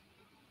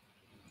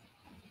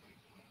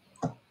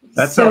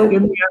 That's how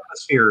thin the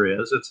atmosphere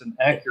is. It's an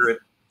accurate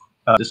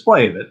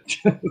display of it.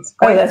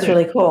 That's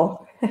really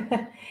cool.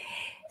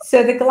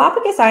 So the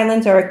Galapagos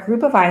Islands are a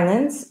group of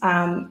islands,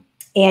 and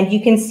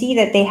you can see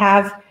that they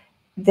have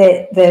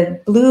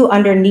the blue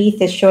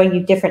underneath is showing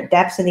you different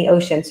depths in the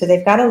ocean. So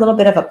they've got a little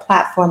bit of a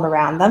platform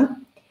around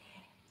them.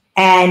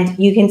 And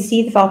you can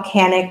see the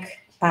volcanic,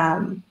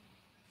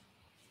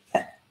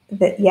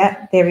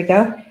 yeah, there we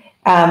go.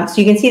 So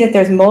you can see that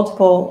there's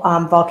multiple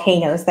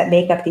volcanoes that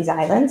make up these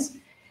islands.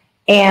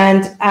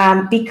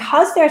 And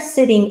because they're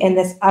sitting in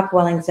this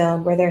upwelling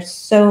zone where there's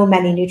so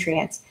many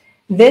nutrients,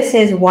 this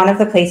is one of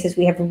the places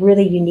we have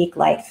really unique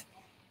life.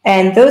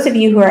 And those of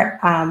you who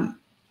are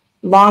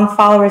long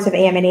followers of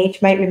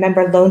AMNH might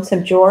remember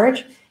Lonesome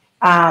George,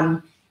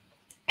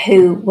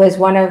 who was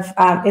one of,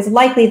 is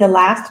likely the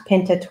last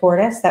Pinta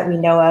tortoise that we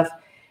know of.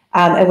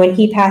 And when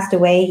he passed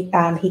away,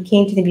 he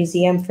came to the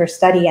museum for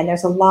study, and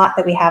there's a lot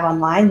that we have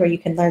online where you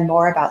can learn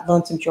more about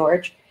Lonesome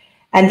George.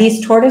 And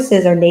these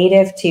tortoises are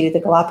native to the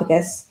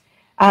Galapagos.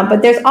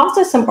 But there's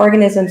also some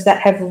organisms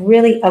that have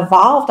really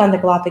evolved on the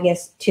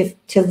Galapagos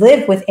to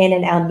live within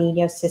an El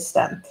Nino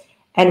system.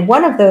 And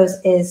one of those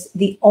is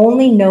the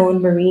only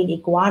known marine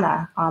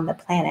iguana on the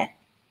planet.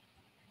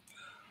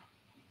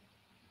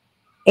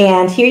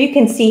 And here you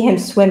can see him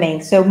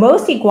swimming. So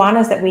most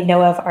iguanas that we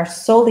know of are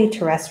solely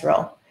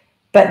terrestrial,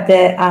 but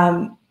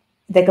the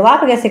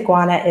Galapagos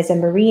iguana is a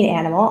marine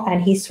animal,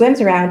 and he swims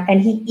around and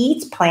he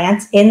eats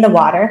plants in the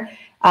water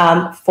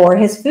for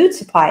his food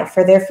supply,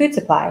 for their food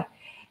supply.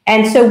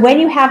 And so when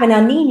you have an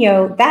El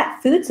Nino, that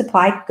food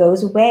supply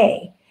goes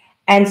away.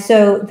 And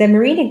so the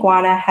marine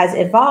iguana has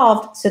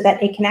evolved so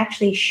that it can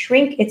actually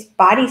shrink its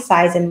body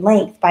size and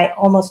length by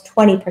almost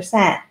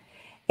 20%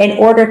 in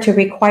order to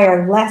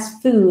require less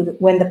food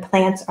when the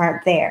plants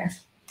aren't there.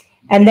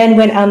 And then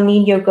when El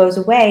Nino goes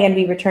away and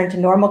we return to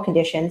normal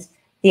conditions,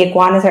 the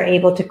iguanas are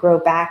able to grow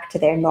back to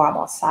their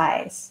normal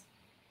size.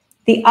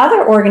 The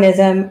other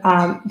organism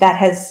that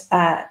has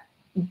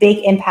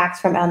big impacts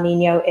from El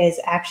Nino is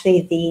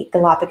actually the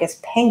Galapagos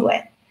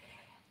penguin.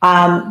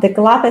 The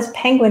Galapagos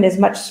penguin is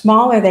much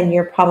smaller than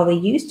you're probably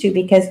used to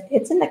because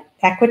it's an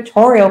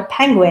equatorial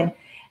penguin.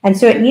 And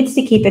so it needs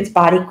to keep its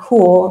body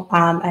cool.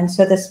 And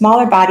so the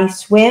smaller body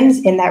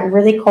swims in that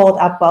really cold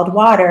upwelled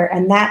water,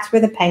 and that's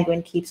where the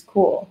penguin keeps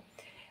cool.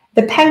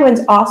 The penguins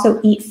also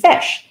eat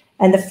fish,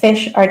 and the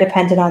fish are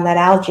dependent on that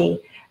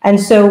algae. And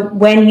so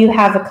when you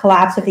have a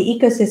collapse of the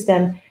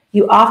ecosystem,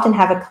 you often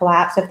have a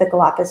collapse of the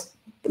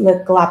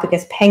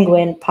Galapagos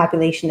penguin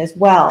population as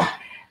well.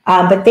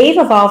 But they've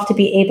evolved to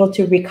be able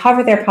to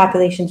recover their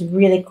populations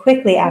really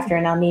quickly after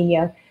an El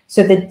Nino.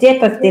 So the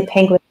dip of the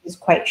penguins is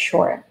quite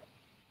short.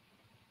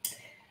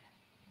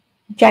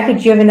 Jackie, do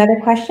you have another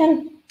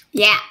question?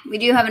 Yeah, we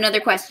do have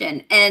another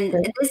question, and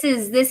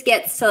this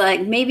gets to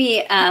like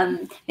maybe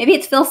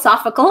it's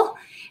philosophical,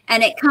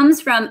 and it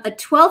comes from a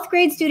 12th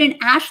grade student,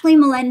 Ashley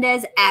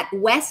Melendez at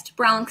West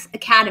Bronx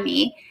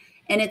Academy,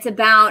 and it's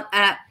about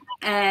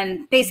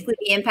basically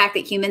the impact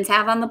that humans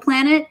have on the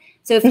planet.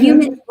 So if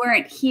humans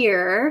weren't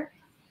here,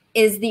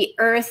 is the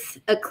Earth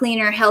a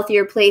cleaner,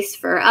 healthier place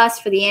for us,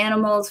 for the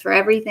animals, for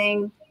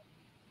everything?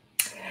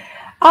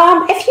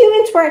 If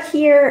humans weren't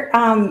here,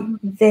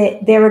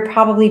 there would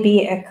probably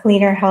be a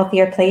cleaner,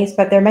 healthier place,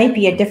 but there might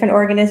be a different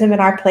organism in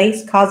our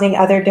place causing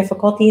other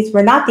difficulties.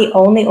 We're not the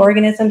only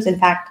organisms. In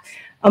fact,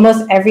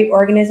 almost every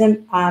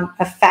organism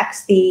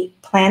affects the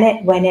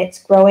planet when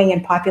it's growing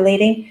and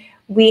populating.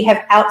 We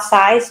have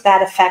outsized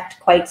that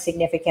effect quite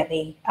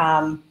significantly.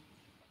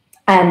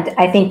 And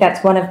I think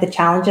that's one of the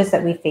challenges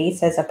that we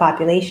face as a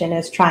population,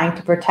 is trying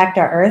to protect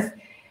our Earth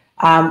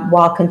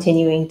while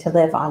continuing to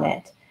live on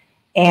it.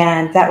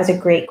 And that was a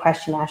great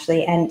question,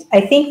 Ashley. And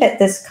I think that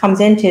this comes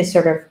into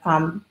sort of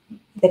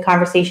the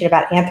conversation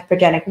about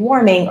anthropogenic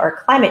warming or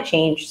climate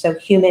change, so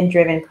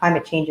human-driven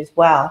climate change as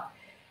well.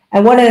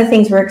 And one of the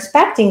things we're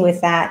expecting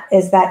with that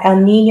is that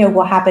El Nino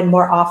will happen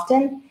more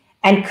often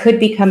and could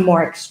become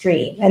more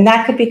extreme. And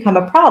that could become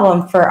a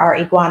problem for our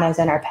iguanas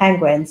and our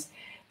penguins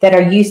that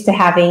are used to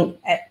having,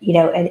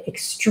 an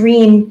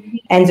extreme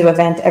ENSO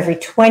event every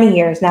 20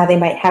 years. Now they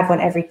might have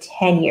one every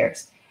 10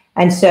 years.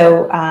 And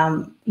so,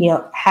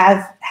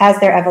 has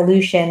their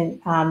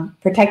evolution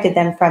protected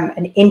them from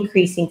an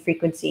increasing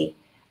frequency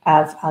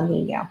of El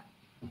Nino?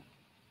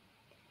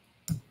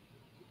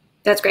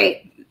 That's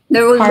great.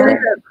 There was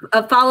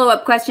a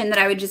follow-up question that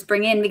I would just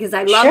bring in, because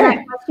I love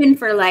that question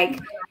for like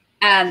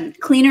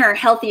cleaner or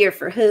healthier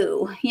for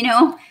who,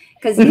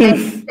 because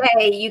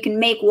say you can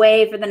make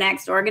way for the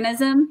next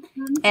organism.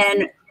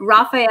 And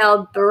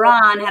Raphael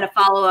Baran had a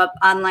follow-up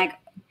on like,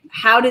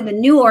 how did the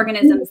new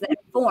organisms then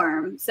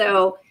form?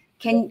 So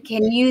can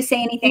you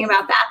say anything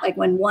about that? Like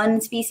when one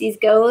species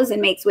goes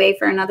and makes way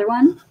for another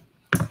one?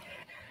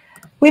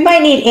 We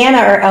might need Anna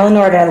or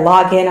Eleanor to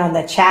log in on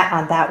the chat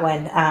on that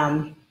one.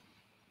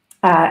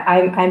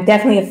 I'm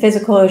definitely a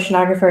physical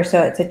oceanographer,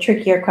 so it's a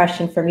trickier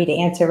question for me to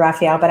answer,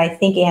 Raphael, but I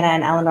think Anna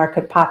and Eleanor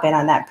could pop in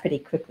on that pretty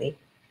quickly.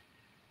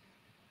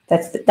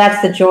 That's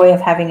the joy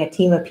of having a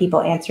team of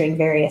people answering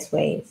various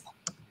ways.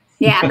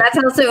 Yeah, that's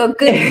also a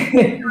good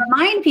to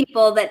remind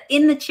people that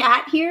in the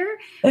chat here,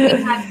 we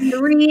have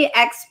 3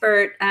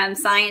 expert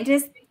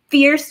scientists,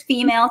 fierce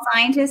female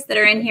scientists that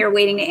are in here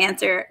waiting to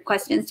answer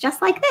questions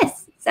just like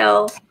this.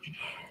 So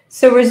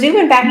we're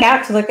zooming back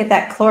out to look at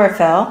that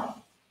chlorophyll.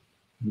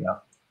 Yeah.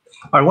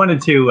 I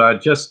wanted to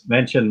just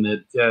mention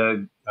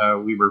that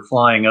we were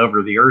flying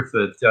over the Earth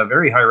at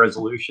very high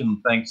resolution,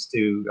 thanks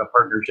to a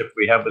partnership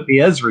we have with the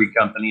Esri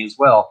company as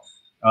well,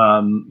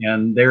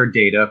 and their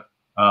data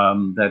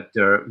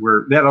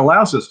that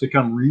allows us to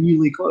come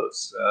really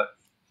close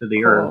to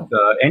the Earth,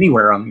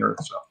 anywhere on the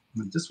Earth. So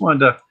I just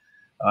wanted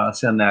to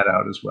send that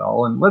out as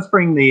well. And let's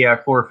bring the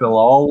chlorophyll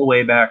all the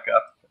way back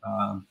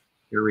up.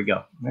 Here we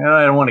go.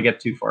 I don't want to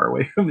get too far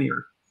away from the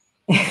Earth.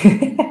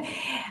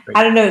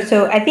 I don't know.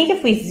 So I think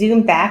if we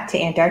zoom back to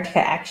Antarctica,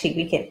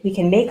 actually, we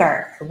can make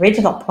our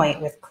original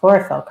point with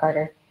chlorophyll,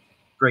 Carter.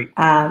 Great.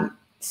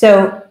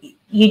 So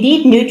you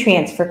need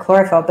nutrients for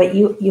chlorophyll, but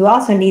you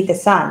also need the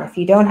sun. If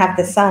you don't have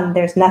the sun,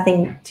 there's no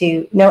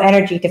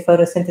energy to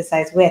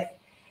photosynthesize with.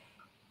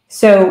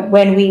 So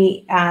when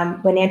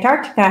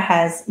Antarctica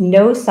has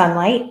no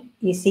sunlight,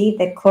 you see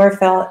the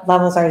chlorophyll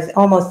levels are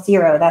almost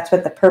 0. That's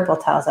what the purple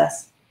tells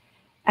us.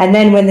 And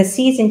then when the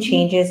season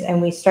changes and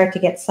we start to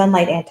get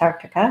sunlight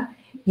Antarctica,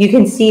 you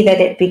can see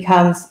that it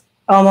becomes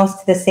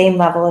almost to the same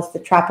level as the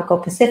tropical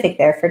Pacific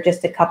there for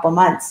just a couple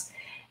months.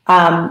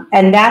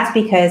 And that's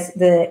because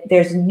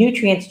there's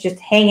nutrients just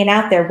hanging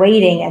out there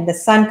waiting, and the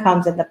sun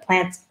comes and the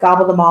plants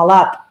gobble them all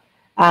up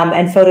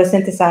and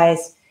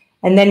photosynthesize.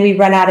 And then we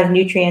run out of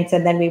nutrients,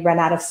 and then we run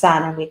out of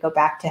sun, and we go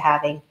back to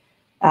having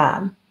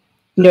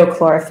no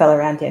chlorophyll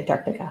around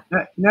Antarctica.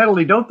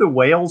 Nathalie, don't the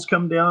whales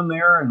come down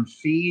there and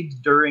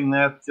feed during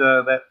that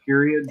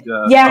period?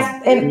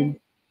 Yes,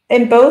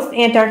 in both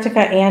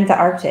Antarctica and the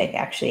Arctic,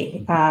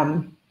 actually.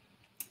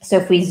 So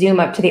if we zoom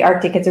up to the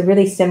Arctic, it's a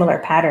really similar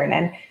pattern.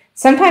 And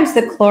sometimes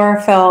the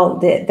chlorophyll,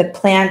 the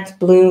plant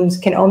blooms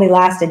can only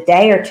last a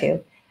day or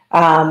two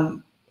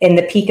in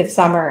the peak of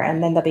summer,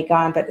 and then they'll be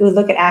gone. But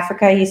look at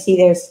Africa. You see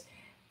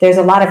there's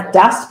a lot of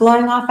dust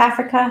blowing off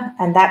Africa,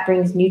 and that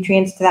brings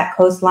nutrients to that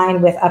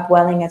coastline with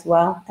upwelling as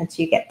well. And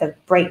so you get the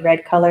bright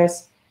red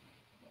colors.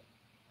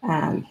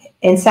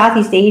 In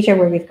Southeast Asia,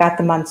 where we've got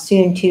the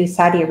monsoon too,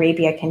 Saudi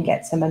Arabia can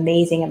get some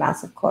amazing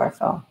amounts of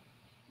chlorophyll.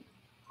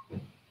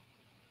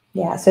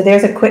 Yeah, so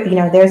there's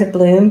there's a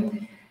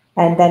bloom,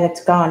 and then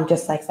it's gone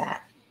just like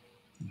that.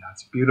 Yeah,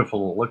 it's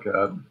beautiful to look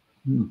at.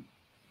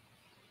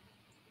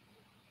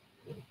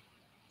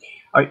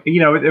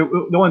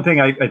 The one thing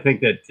I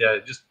think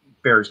that just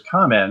bears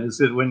comment is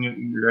that when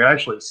you're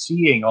actually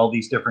seeing all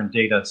these different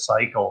data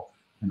cycle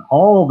and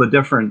all the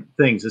different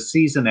things, the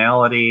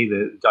seasonality,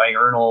 the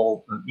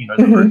diurnal,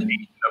 the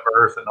rotation of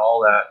Earth and all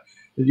that,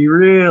 that you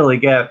really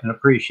get an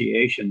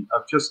appreciation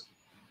of just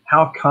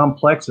how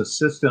complex a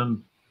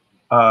system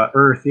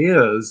Earth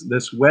is,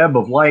 this web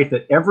of light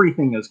that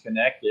everything is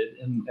connected,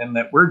 and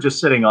that we're just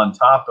sitting on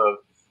top of,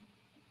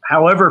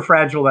 however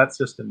fragile that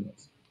system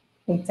is.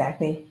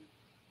 Exactly.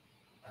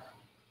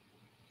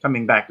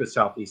 Coming back to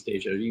Southeast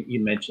Asia,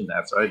 you mentioned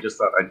that, so I just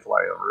thought I'd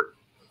fly over it.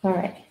 All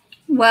right.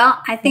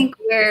 Well, I think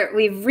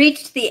we've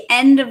reached the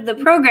end of the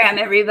program,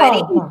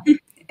 everybody.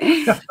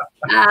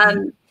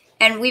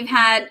 And we've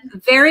had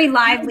very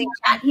lively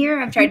chat here.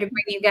 I've tried to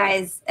bring you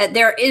guys.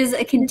 There is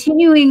a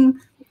continuing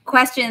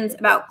questions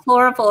about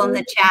chlorophyll in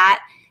the chat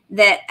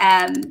that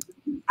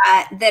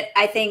that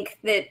I think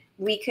that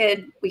we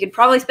could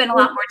probably spend a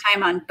lot more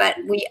time on, but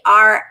we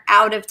are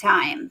out of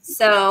time.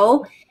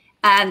 So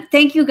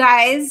thank you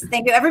guys.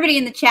 Thank you everybody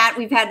in the chat.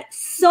 We've had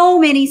so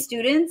many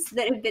students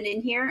that have been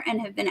in here and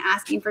have been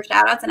asking for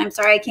shout outs. And I'm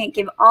sorry I can't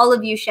give all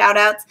of you shout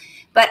outs,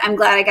 but I'm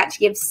glad I got to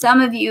give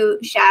some of you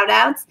shout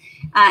outs.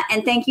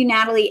 And thank you,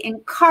 Nathalie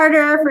and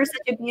Carter, for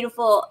such a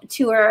beautiful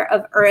tour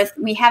of Earth.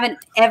 We haven't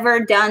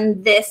ever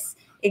done this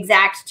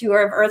exact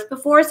tour of Earth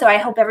before, so I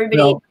hope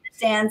everybody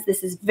understands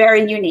this is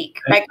very unique.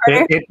 Right,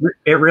 Carter?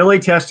 It really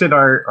tested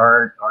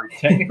our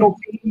technical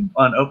team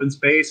on open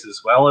space,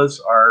 as well as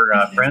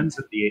our friends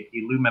at the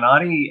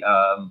Illuminati,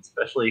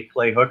 especially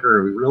Clay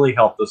Hooker, who really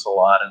helped us a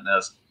lot in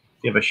this.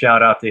 Give a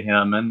shout out to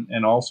him,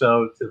 and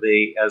also to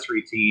the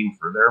Esri team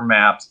for their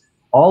maps.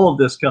 All of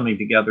this coming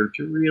together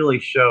to really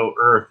show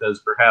Earth as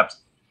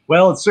perhaps,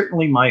 well, it's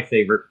certainly my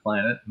favorite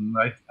planet, and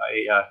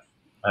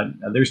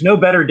there's no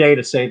better day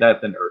to say that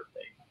than Earth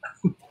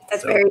Day.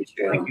 That's very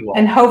true. Thank you all.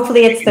 And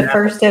hopefully it's the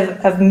first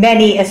of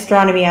many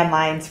Astronomy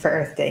Onlines for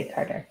Earth Day,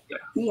 Carter.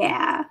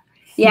 Yeah.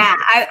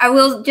 I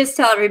will just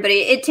tell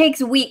everybody, it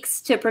takes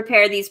weeks to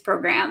prepare these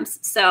programs.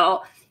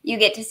 So you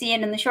get to see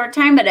it in the short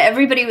time, but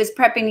everybody was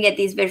prepping to get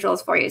these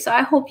visuals for you. So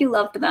I hope you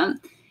loved them.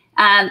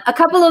 A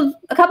couple of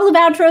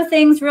outro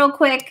things real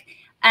quick.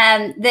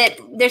 That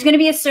there's going to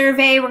be a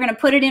survey. We're going to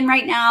put it in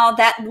right now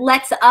that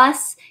lets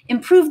us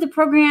improve the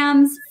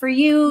programs for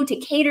you to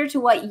cater to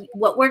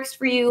what works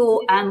for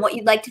you, what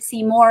you'd like to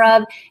see more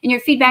of. And your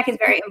feedback is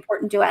very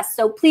important to us.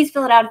 So please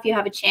fill it out if you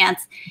have a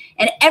chance.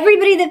 And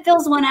everybody that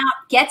fills one out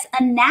gets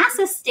a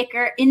NASA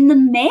sticker in the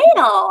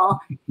mail.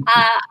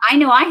 I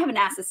know I have a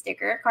NASA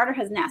sticker. Carter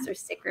has a NASA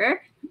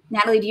sticker.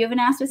 Nathalie, do you have a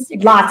NASA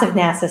sticker? Lots of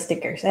NASA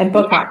stickers and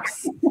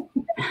bookmarks.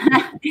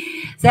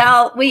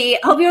 So we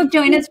hope you'll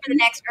join us for the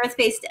next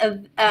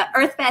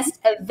EarthFest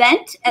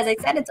event. As I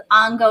said, it's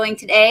ongoing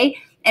today,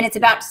 and it's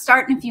about to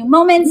start in a few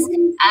moments.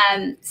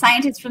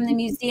 Scientists from the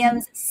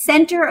museum's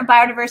Center of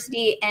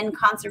Biodiversity and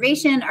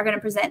Conservation are going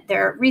to present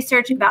their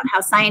research about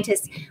how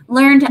scientists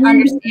learn to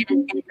understand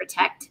and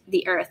protect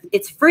the Earth.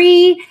 It's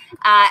free,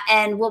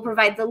 and we'll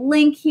provide the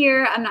link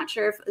here. I'm not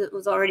sure if it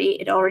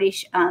already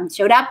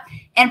showed up.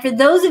 And for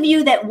those of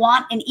you that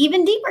want an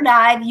even deeper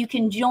dive, you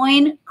can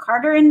join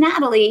Carter and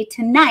Nathalie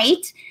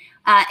tonight.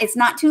 It's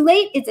not too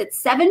late. It's at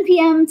 7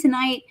 p.m.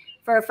 tonight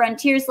for a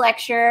Frontiers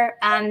lecture.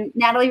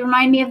 Nathalie,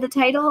 remind me of the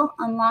title,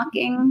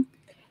 Unlocking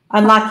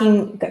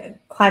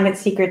Climate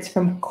Secrets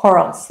from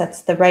Corals.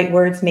 That's the right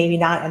words, maybe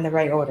not in the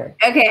right order.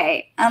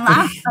 Okay.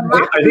 I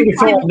think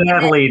it's all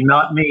Nathalie,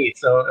 not me.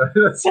 So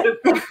that's it.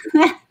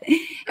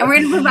 And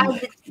we're going to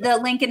provide the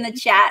link in the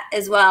chat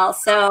as well.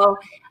 So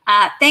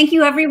thank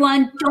you,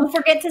 everyone. Don't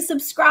forget to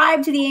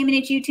subscribe to the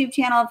AIM&H YouTube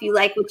channel if you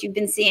like what you've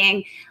been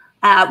seeing.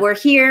 We're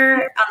here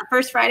on the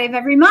first Friday of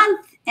every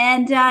month,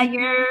 and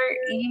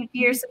if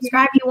you're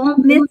subscribed, you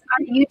won't miss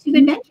our YouTube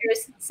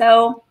adventures.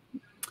 So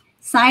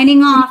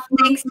signing off.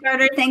 Thanks,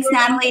 Carter. Thanks,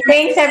 Nathalie.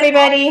 Thanks,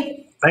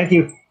 everybody. Thank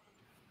you.